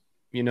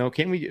 You know,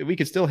 can't we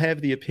could still have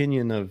the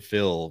opinion of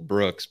Phil,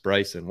 Brooks,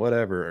 Bryson,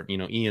 whatever, you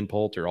know, Ian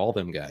Poulter, all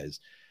them guys.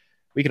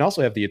 We can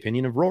also have the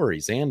opinion of Rory,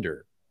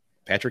 Xander,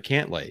 Patrick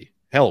Cantlay,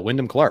 hell,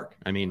 Wyndham Clark.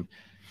 I mean,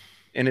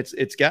 and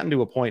it's gotten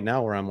to a point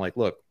now where I'm like,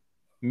 look,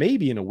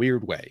 maybe in a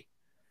weird way,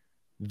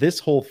 this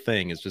whole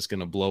thing is just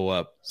going to blow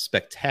up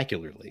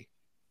spectacularly,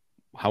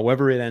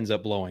 however it ends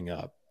up blowing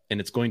up. And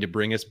it's going to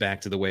bring us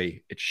back to the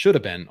way it should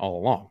have been all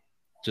along.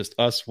 Just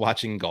us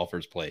watching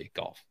golfers play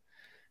golf,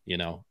 you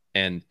know?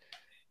 And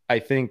I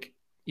think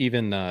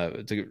even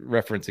to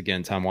reference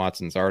again, Tom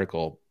Watson's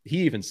article, he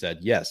even said,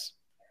 yes,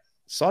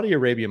 Saudi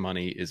Arabia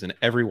money is in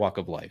every walk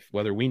of life,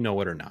 whether we know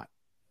it or not.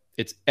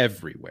 It's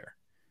everywhere.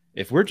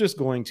 If we're just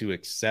going to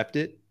accept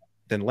it,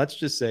 then let's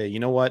just say, you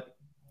know what?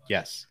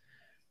 Yes,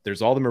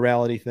 there's all the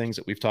morality things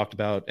that we've talked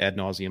about ad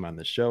nauseum on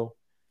this show.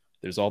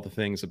 There's all the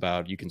things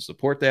about you can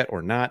support that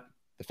or not.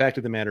 The fact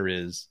of the matter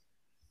is,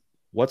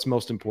 what's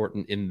most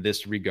important in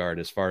this regard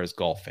as far as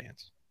golf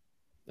fans?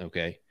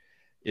 Okay.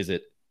 Is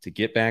it to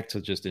get back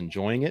to just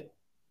enjoying it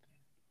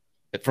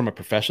from a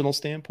professional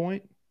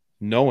standpoint,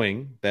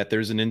 knowing that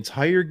there's an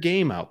entire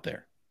game out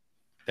there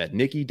that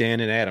Nikki,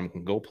 Dan, and Adam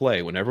can go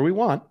play whenever we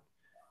want,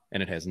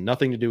 and it has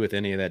nothing to do with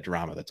any of that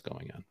drama that's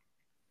going on?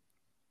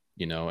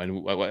 You know,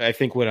 and I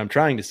think what I'm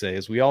trying to say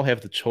is we all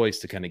have the choice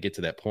to kind of get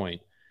to that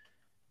point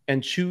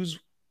and choose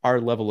our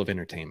level of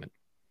entertainment.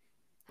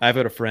 I've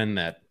had a friend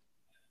that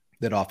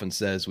often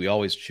says we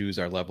always choose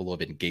our level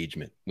of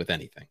engagement with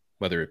anything,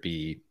 whether it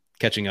be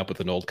catching up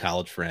with an old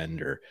college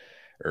friend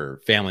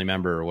or family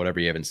member or whatever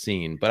you haven't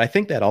seen. But I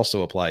think that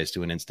also applies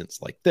to an instance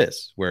like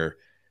this, where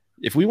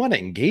if we want to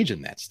engage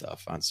in that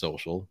stuff on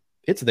social,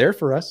 it's there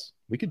for us.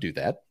 We could do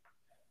that.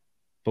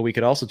 But we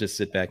could also just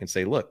sit back and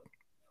say, look,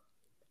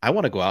 I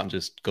want to go out and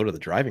just go to the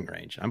driving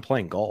range. I'm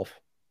playing golf,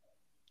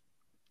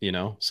 you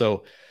know?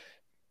 So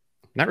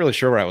not really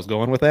sure where I was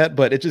going with that,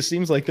 but it just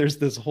seems like there's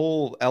this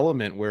whole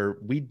element where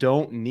we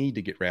don't need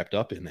to get wrapped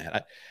up in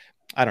that.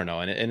 I don't know.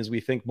 And as we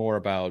think more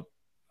about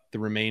the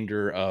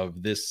remainder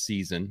of this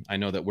season, I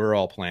know that we're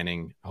all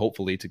planning,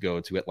 hopefully, to go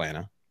to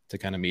Atlanta to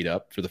kind of meet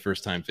up for the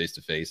first time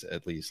face-to-face,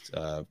 at least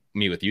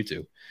me with you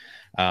two,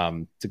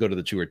 to go to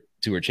the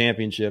Tour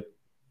Championship.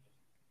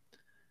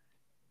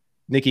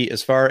 Nikki,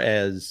 as far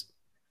as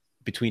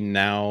between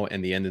now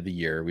and the end of the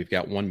year, we've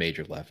got one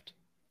major left.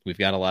 We've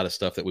got a lot of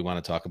stuff that we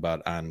want to talk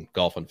about on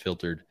Golf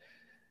Unfiltered.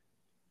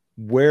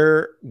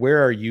 Where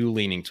are you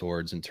leaning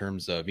towards in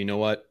terms of, you know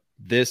what,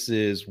 this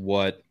is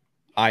what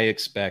I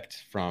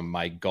expect from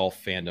my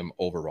golf fandom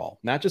overall,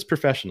 not just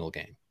professional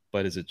game,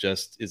 but is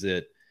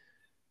it,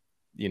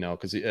 you know,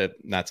 because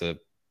not to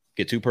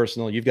get too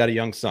personal, you've got a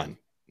young son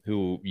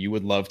who you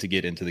would love to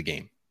get into the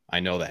game. I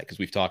know that because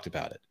we've talked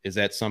about it. Is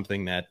that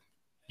something that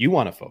you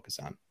want to focus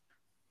on?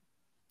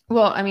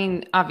 Well, I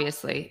mean,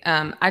 obviously,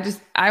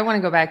 I want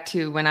to go back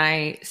to when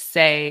I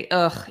say,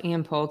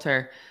 Ian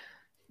Poulter,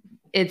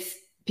 it's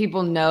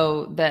people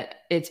know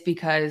that it's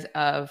because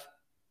of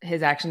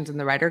his actions in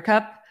the Ryder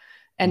Cup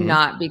and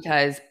not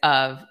because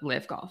of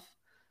Live Golf.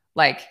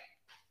 Like,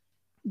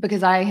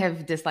 because I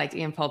have disliked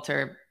Ian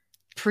Poulter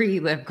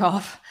pre-Live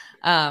Golf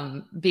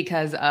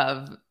because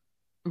of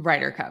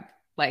Ryder Cup.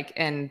 Like,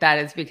 and that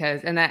is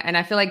because, and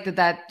I feel like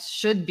that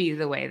should be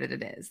the way that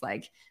it is.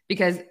 Like,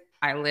 because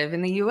I live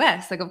in the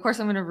US. Like, of course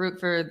I'm going to root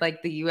for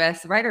like the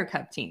US Ryder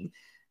Cup team.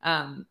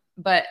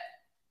 But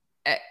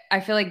I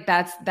feel like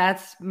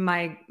that's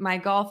my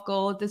golf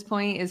goal at this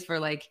point, is for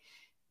like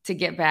to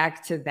get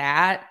back to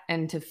that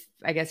and to,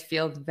 I guess,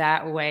 feel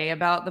that way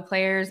about the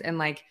players. And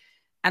like,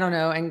 I don't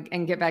know,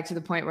 and get back to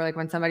the point where like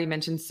when somebody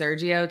mentions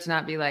Sergio, to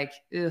not be like,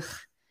 ugh,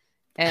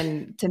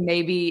 and to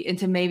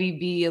maybe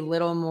be a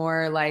little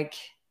more like,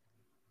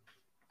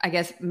 I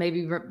guess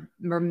maybe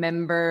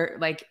remember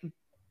like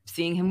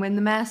seeing him win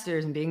the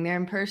Masters and being there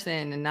in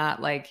person, and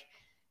not like,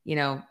 you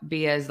know,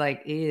 be as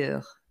like,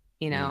 ew,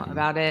 you know,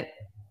 about it.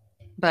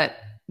 But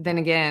then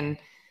again,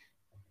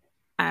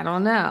 I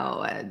don't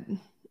know.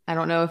 I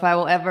don't know if I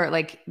will ever,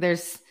 like,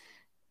 there's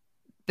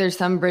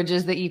some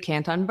bridges that you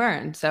can't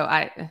unburn. So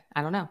I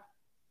don't know.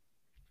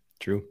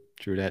 True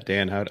that.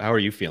 Dan, how are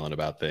you feeling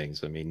about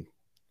things? I mean,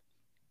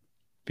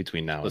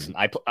 between now Listen,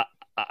 and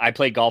I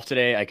played golf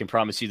today. I can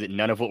promise you that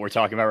none of what we're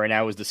talking about right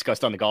now was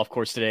discussed on the golf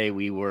course today.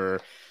 We were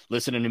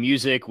listening to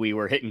music. We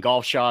were hitting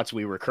golf shots.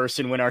 We were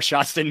cursing when our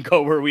shots didn't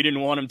go where we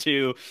didn't want them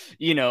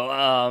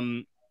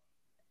to.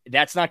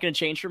 That's not going to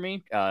change for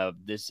me.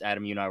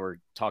 Adam, you and I were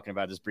talking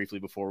about this briefly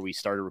before we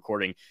started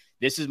recording.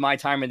 This is my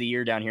time of the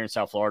year down here in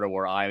South Florida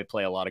where I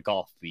play a lot of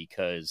golf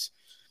because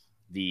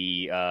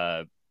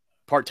the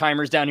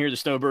part-timers down here, the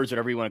snowbirds,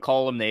 whatever you want to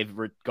call them, they've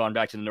gone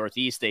back to the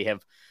Northeast. They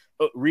have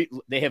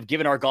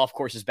given our golf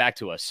courses back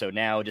to us. So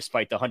now,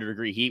 despite the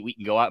 100-degree heat, we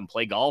can go out and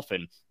play golf,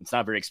 and it's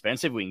not very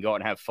expensive. We can go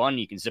out and have fun.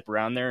 You can zip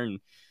around there in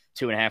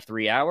 2.5,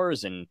 3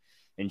 hours and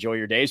enjoy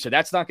your day. So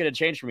that's not going to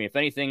change for me. If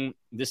anything,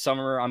 this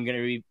summer,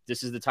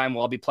 this is the time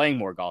where I'll be playing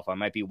more golf. I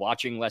might be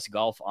watching less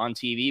golf on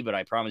TV, but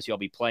I promise you I'll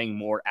be playing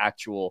more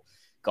actual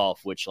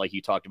golf, which, like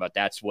you talked about,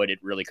 that's what it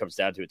really comes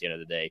down to at the end of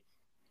the day.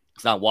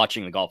 It's not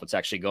watching the golf. It's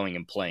actually going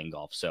and playing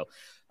golf. So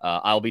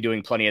I'll be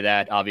doing plenty of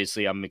that.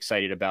 Obviously, I'm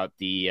excited about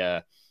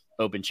the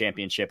Open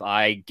Championship.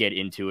 I get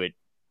into it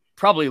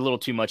probably a little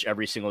too much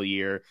every single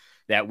year.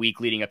 That week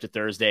leading up to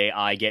Thursday,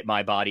 I get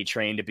my body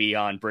trained to be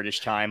on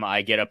British time.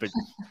 I get up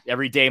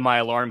every day. My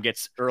alarm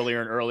gets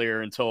earlier and earlier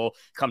until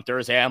come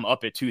Thursday, I'm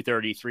up at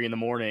 2:30, 3 in the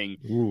morning,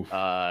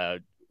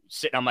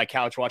 sitting on my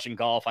couch watching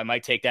golf. I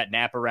might take that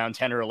nap around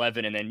 10 or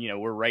 11, and then,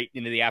 we're right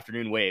into the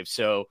afternoon wave.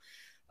 So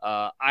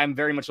I'm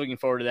very much looking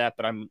forward to that,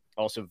 but I'm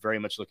also very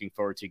much looking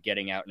forward to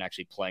getting out and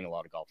actually playing a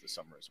lot of golf this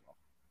summer as well.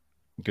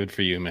 Good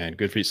for you, man.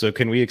 Good for you. So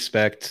can we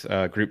expect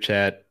group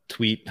chat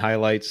tweet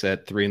highlights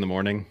at 3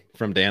 a.m.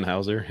 from Dan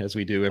Hauser as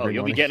we do every morning?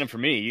 You'll be getting them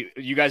from me.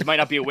 You guys might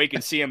not be awake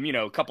and see them,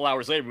 a couple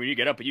hours later when you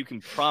get up, but I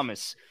can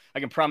promise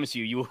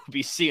you will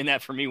be seeing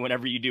that from me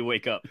whenever you do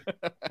wake up.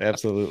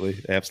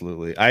 Absolutely.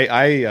 Absolutely.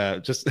 I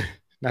just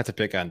not to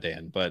pick on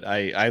Dan, but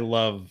I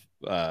love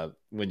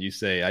when you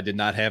say I did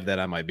not have that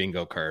on my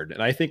bingo card.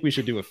 And I think we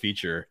should do a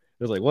feature.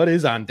 It was like, what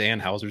is on Dan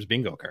Hauser's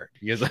bingo card?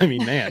 Because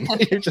man,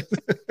 you're just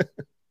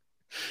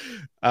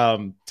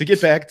to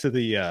get back to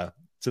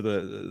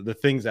the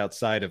things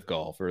outside of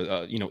golf, or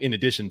in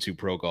addition to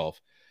pro golf,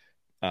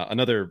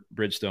 another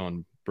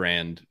Bridgestone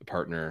brand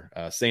partner,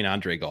 St.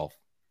 Andre Golf.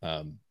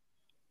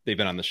 They've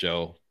been on the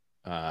show,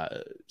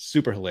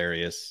 super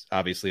hilarious.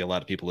 Obviously, a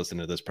lot of people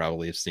listening to this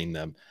probably have seen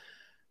them.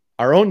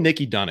 Our own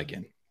Nikki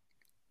Dunnigan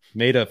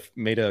made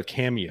a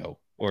cameo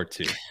or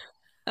two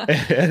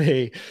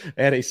at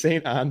a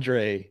St.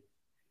 Andre.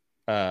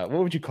 What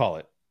would you call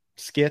it?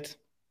 Skit.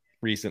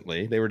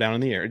 Recently, they were down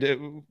in the air.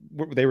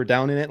 They were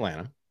down in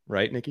Atlanta,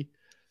 right, Nikki?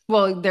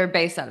 Well, they're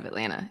based out of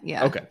Atlanta.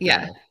 Yeah. Okay.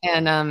 Yeah.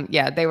 And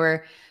they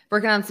were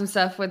working on some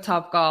stuff with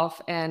Top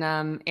Golf, and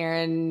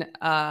Aaron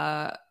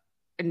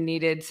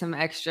needed some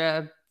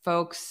extra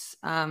folks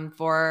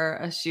for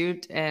a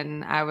shoot,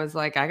 and I was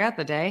like, I got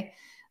the day.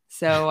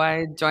 So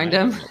I joined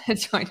him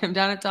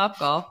down at Top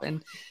Golf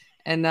and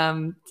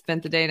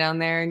spent the day down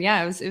there, and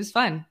it was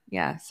fun.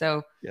 Yeah.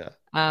 So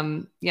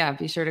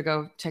be sure to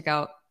go check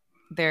out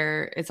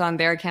it's on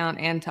their account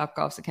and Top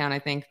Golf's account, I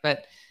think,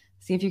 but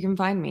see if you can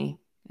find me.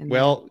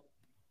 Well,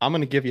 I'm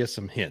going to give you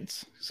some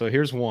hints. So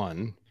here's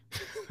one.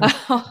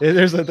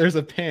 There's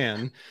a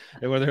pan,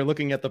 and when they're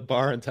looking at the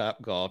bar in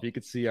Top Golf, you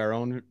could see our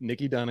own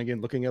Nikki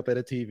Dunnigan looking up at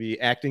a TV,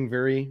 acting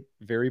very,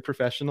 very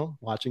professional,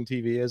 watching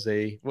TV as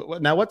a,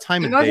 what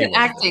time of day? It wasn't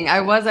acting.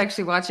 I was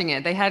actually watching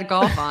it. They had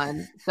golf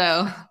on.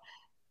 So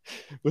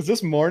was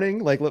this morning?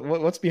 Like,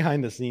 what's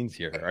behind the scenes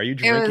here? Are you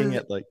drinking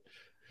at like?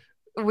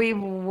 We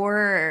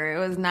were.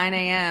 It was 9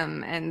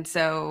 a.m. And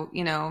so,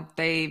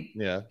 they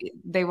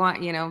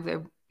want,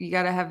 you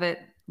got to have it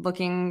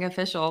looking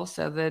official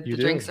so that the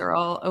drinks are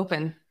all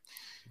open.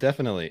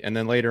 Definitely. And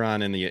then later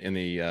on in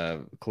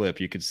the clip,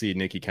 you could see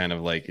Nikki kind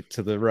of like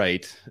to the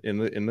right in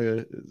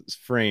the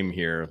frame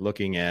here,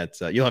 looking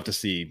at. You'll have to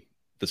see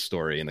the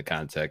story in the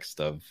context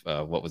of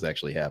what was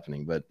actually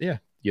happening. But yeah,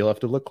 you'll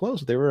have to look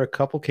close. There were a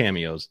couple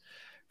cameos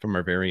from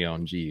our very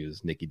own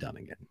GU's Nikki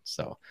Dunnigan.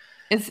 So.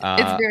 It's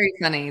very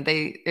funny.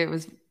 It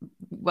was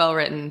well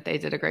written. They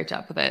did a great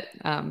job with it,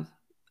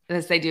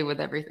 as they do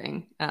with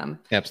everything.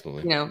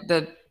 Absolutely.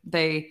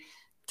 They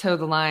toe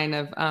the line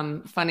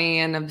of funny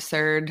and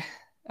absurd,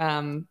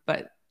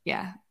 but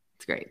yeah,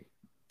 it's great.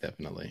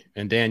 Definitely.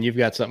 And Dan, you've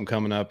got something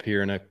coming up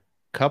here in a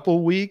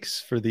couple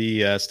weeks for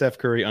the Steph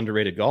Curry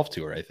Underrated Golf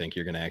Tour. I think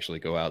you're going to actually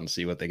go out and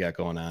see what they got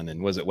going on.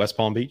 And was it West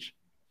Palm Beach?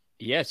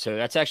 Yeah, so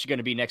that's actually going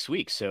to be next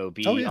week. So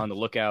be on the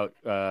lookout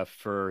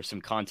for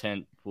some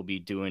content we'll be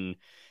doing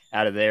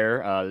out of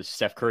there. The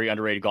Steph Curry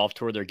Underrated Golf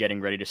Tour, they're getting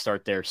ready to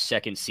start their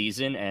second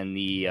season. And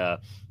the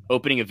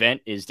opening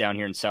event is down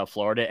here in South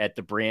Florida at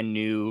the brand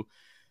new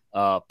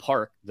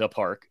park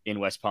in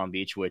West Palm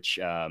Beach, which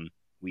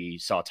we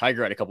saw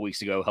Tiger at a couple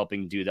weeks ago,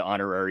 helping do the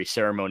honorary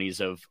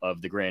ceremonies of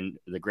the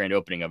grand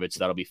opening of it. So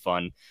that'll be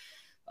fun.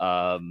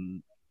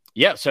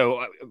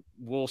 So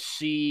we'll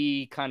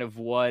see kind of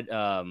what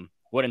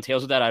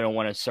entails with that. I don't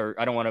want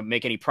to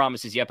make any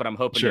promises yet, but I'm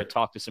hoping to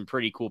talk to some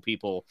pretty cool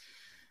people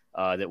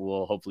that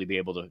we'll hopefully be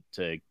able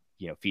to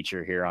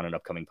feature here on an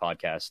upcoming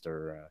podcast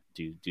or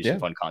do some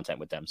fun content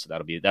with them. So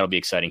that'll be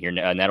exciting here,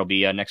 and that'll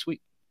be next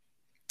week.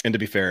 And to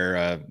be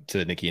fair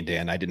to Nikki and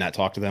Dan, I did not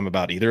talk to them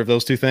about either of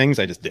those two things.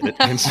 I just did it.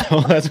 And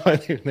so that's why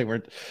they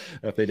weren't,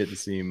 if they didn't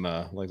seem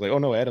like, oh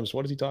no, Adams,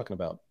 what is he talking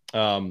about?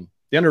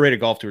 The underrated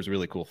golf tour is a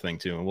really cool thing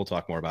too. And we'll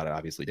talk more about it,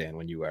 obviously, Dan,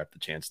 when you have the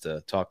chance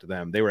to talk to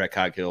them. They were at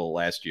Cog Hill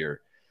last year.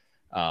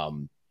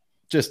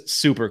 Just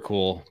super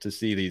cool to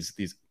see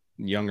these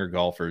younger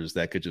golfers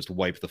that could just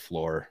wipe the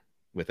floor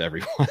with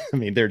everyone. I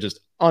mean, they're just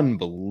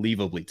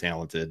unbelievably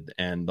talented.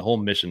 And the whole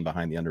mission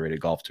behind the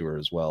underrated golf tour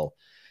as well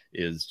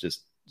is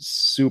just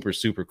super,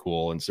 super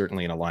cool, and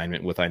certainly in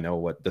alignment with, I know,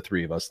 what the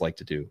three of us like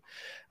to do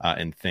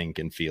and think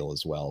and feel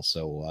as well.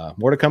 So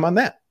more to come on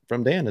that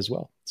from Dan as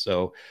well.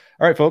 So,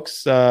 all right,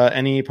 folks,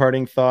 any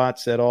parting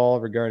thoughts at all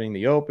regarding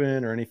the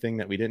Open or anything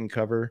that we didn't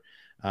cover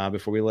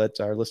before we let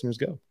our listeners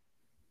go?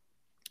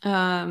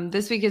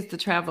 This week is the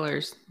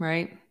Travelers,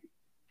 right?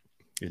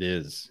 It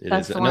is. It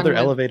That's is the another one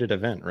with- elevated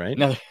event, right?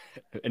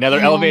 Another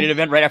elevated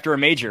event right after a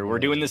major. We're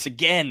doing this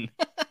again.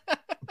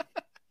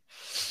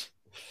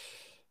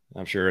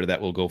 I'm sure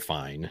that will go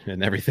fine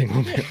and everything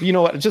will be, you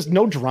know what, just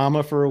no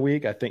drama for a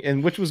week, I think,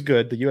 and which was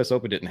good. The US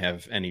Open didn't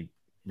have any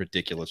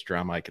ridiculous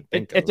drama I could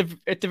think of.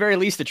 At the very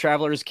least, the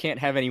Travelers can't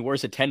have any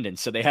worse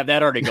attendance, so they have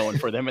that already going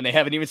for them, and they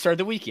haven't even started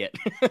the week yet.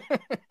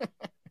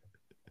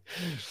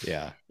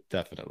 Yeah,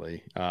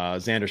 definitely.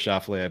 Xander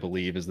Schauffele, I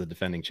believe, is the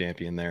defending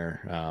champion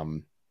there.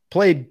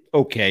 Played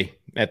okay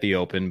at the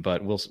Open,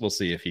 but we'll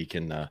see if he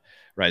can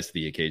rise to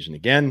the occasion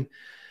again.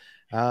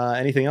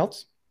 Anything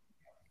else?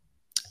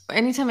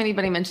 Anytime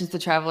anybody mentions the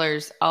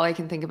Travelers, all I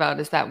can think about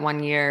is that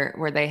one year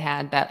where they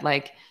had that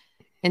like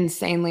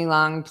insanely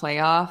long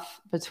playoff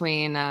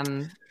between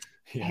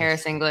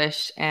Harris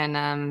English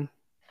and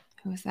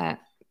who was that?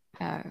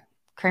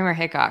 Kramer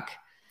Hickok.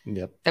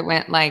 Yep. That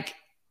went like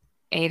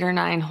 8 or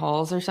 9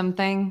 holes or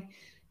something.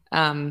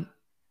 And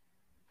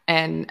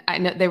I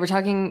know they were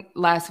talking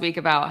last week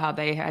about how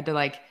they had to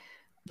like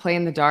play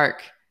in the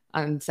dark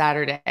on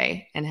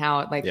Saturday and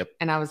how like,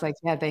 and I was like,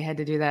 yeah, they had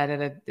to do that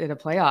at a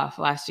playoff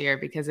last year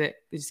because it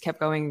just kept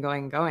going and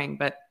going and going.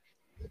 But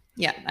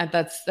yeah,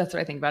 that's what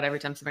I think about every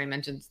time somebody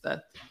mentions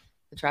the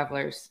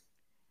Travelers.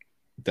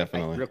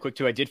 Definitely. Real quick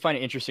too, I did find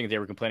it interesting that they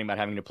were complaining about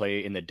having to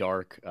play in the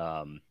dark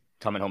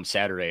coming home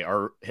Saturday.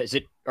 Are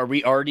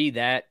we already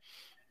that?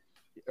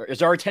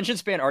 Is our attention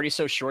span already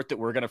so short that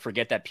we're going to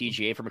forget that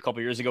PGA from a couple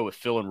years ago with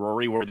Phil and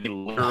Rory, where they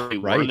literally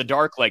were in the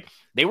dark? Like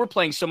they were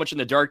playing so much in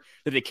the dark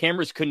that the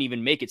cameras couldn't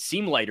even make it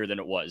seem lighter than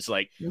it was.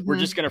 Like we're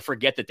just going to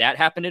forget that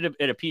happened at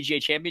a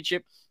PGA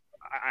Championship.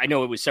 I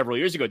know it was several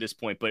years ago at this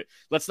point, but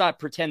let's not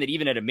pretend that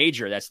even at a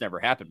major that's never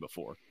happened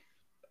before.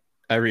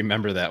 I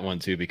remember that one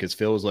too, because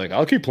Phil was like,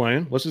 I'll keep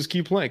playing. Let's just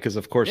keep playing. Because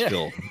of course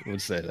Phil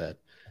would say that.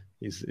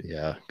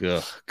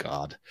 Ugh,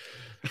 God.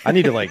 I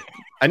need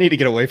to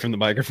get away from the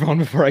microphone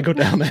before I go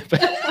down that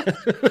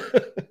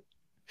path.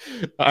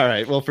 All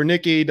right. Well, for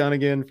Nikki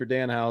Dunnigan, for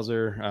Dan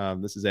Hauser,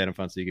 this is Adam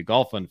Fonseca,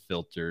 Golf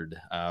Unfiltered.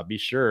 Be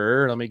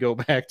sure, let me go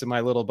back to my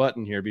little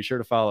button here. Be sure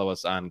to follow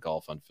us on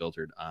Golf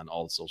Unfiltered on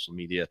all the social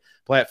media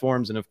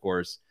platforms. And of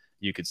course,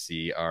 you could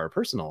see our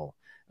personal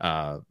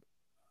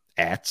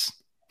accounts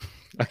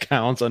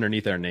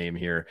underneath our name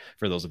here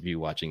for those of you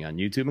watching on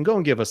YouTube, and go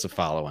and give us a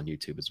follow on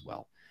YouTube as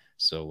well.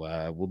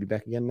 So we'll be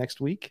back again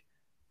next week.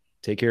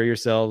 Take care of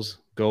yourselves.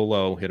 Go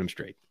low, hit them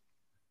straight.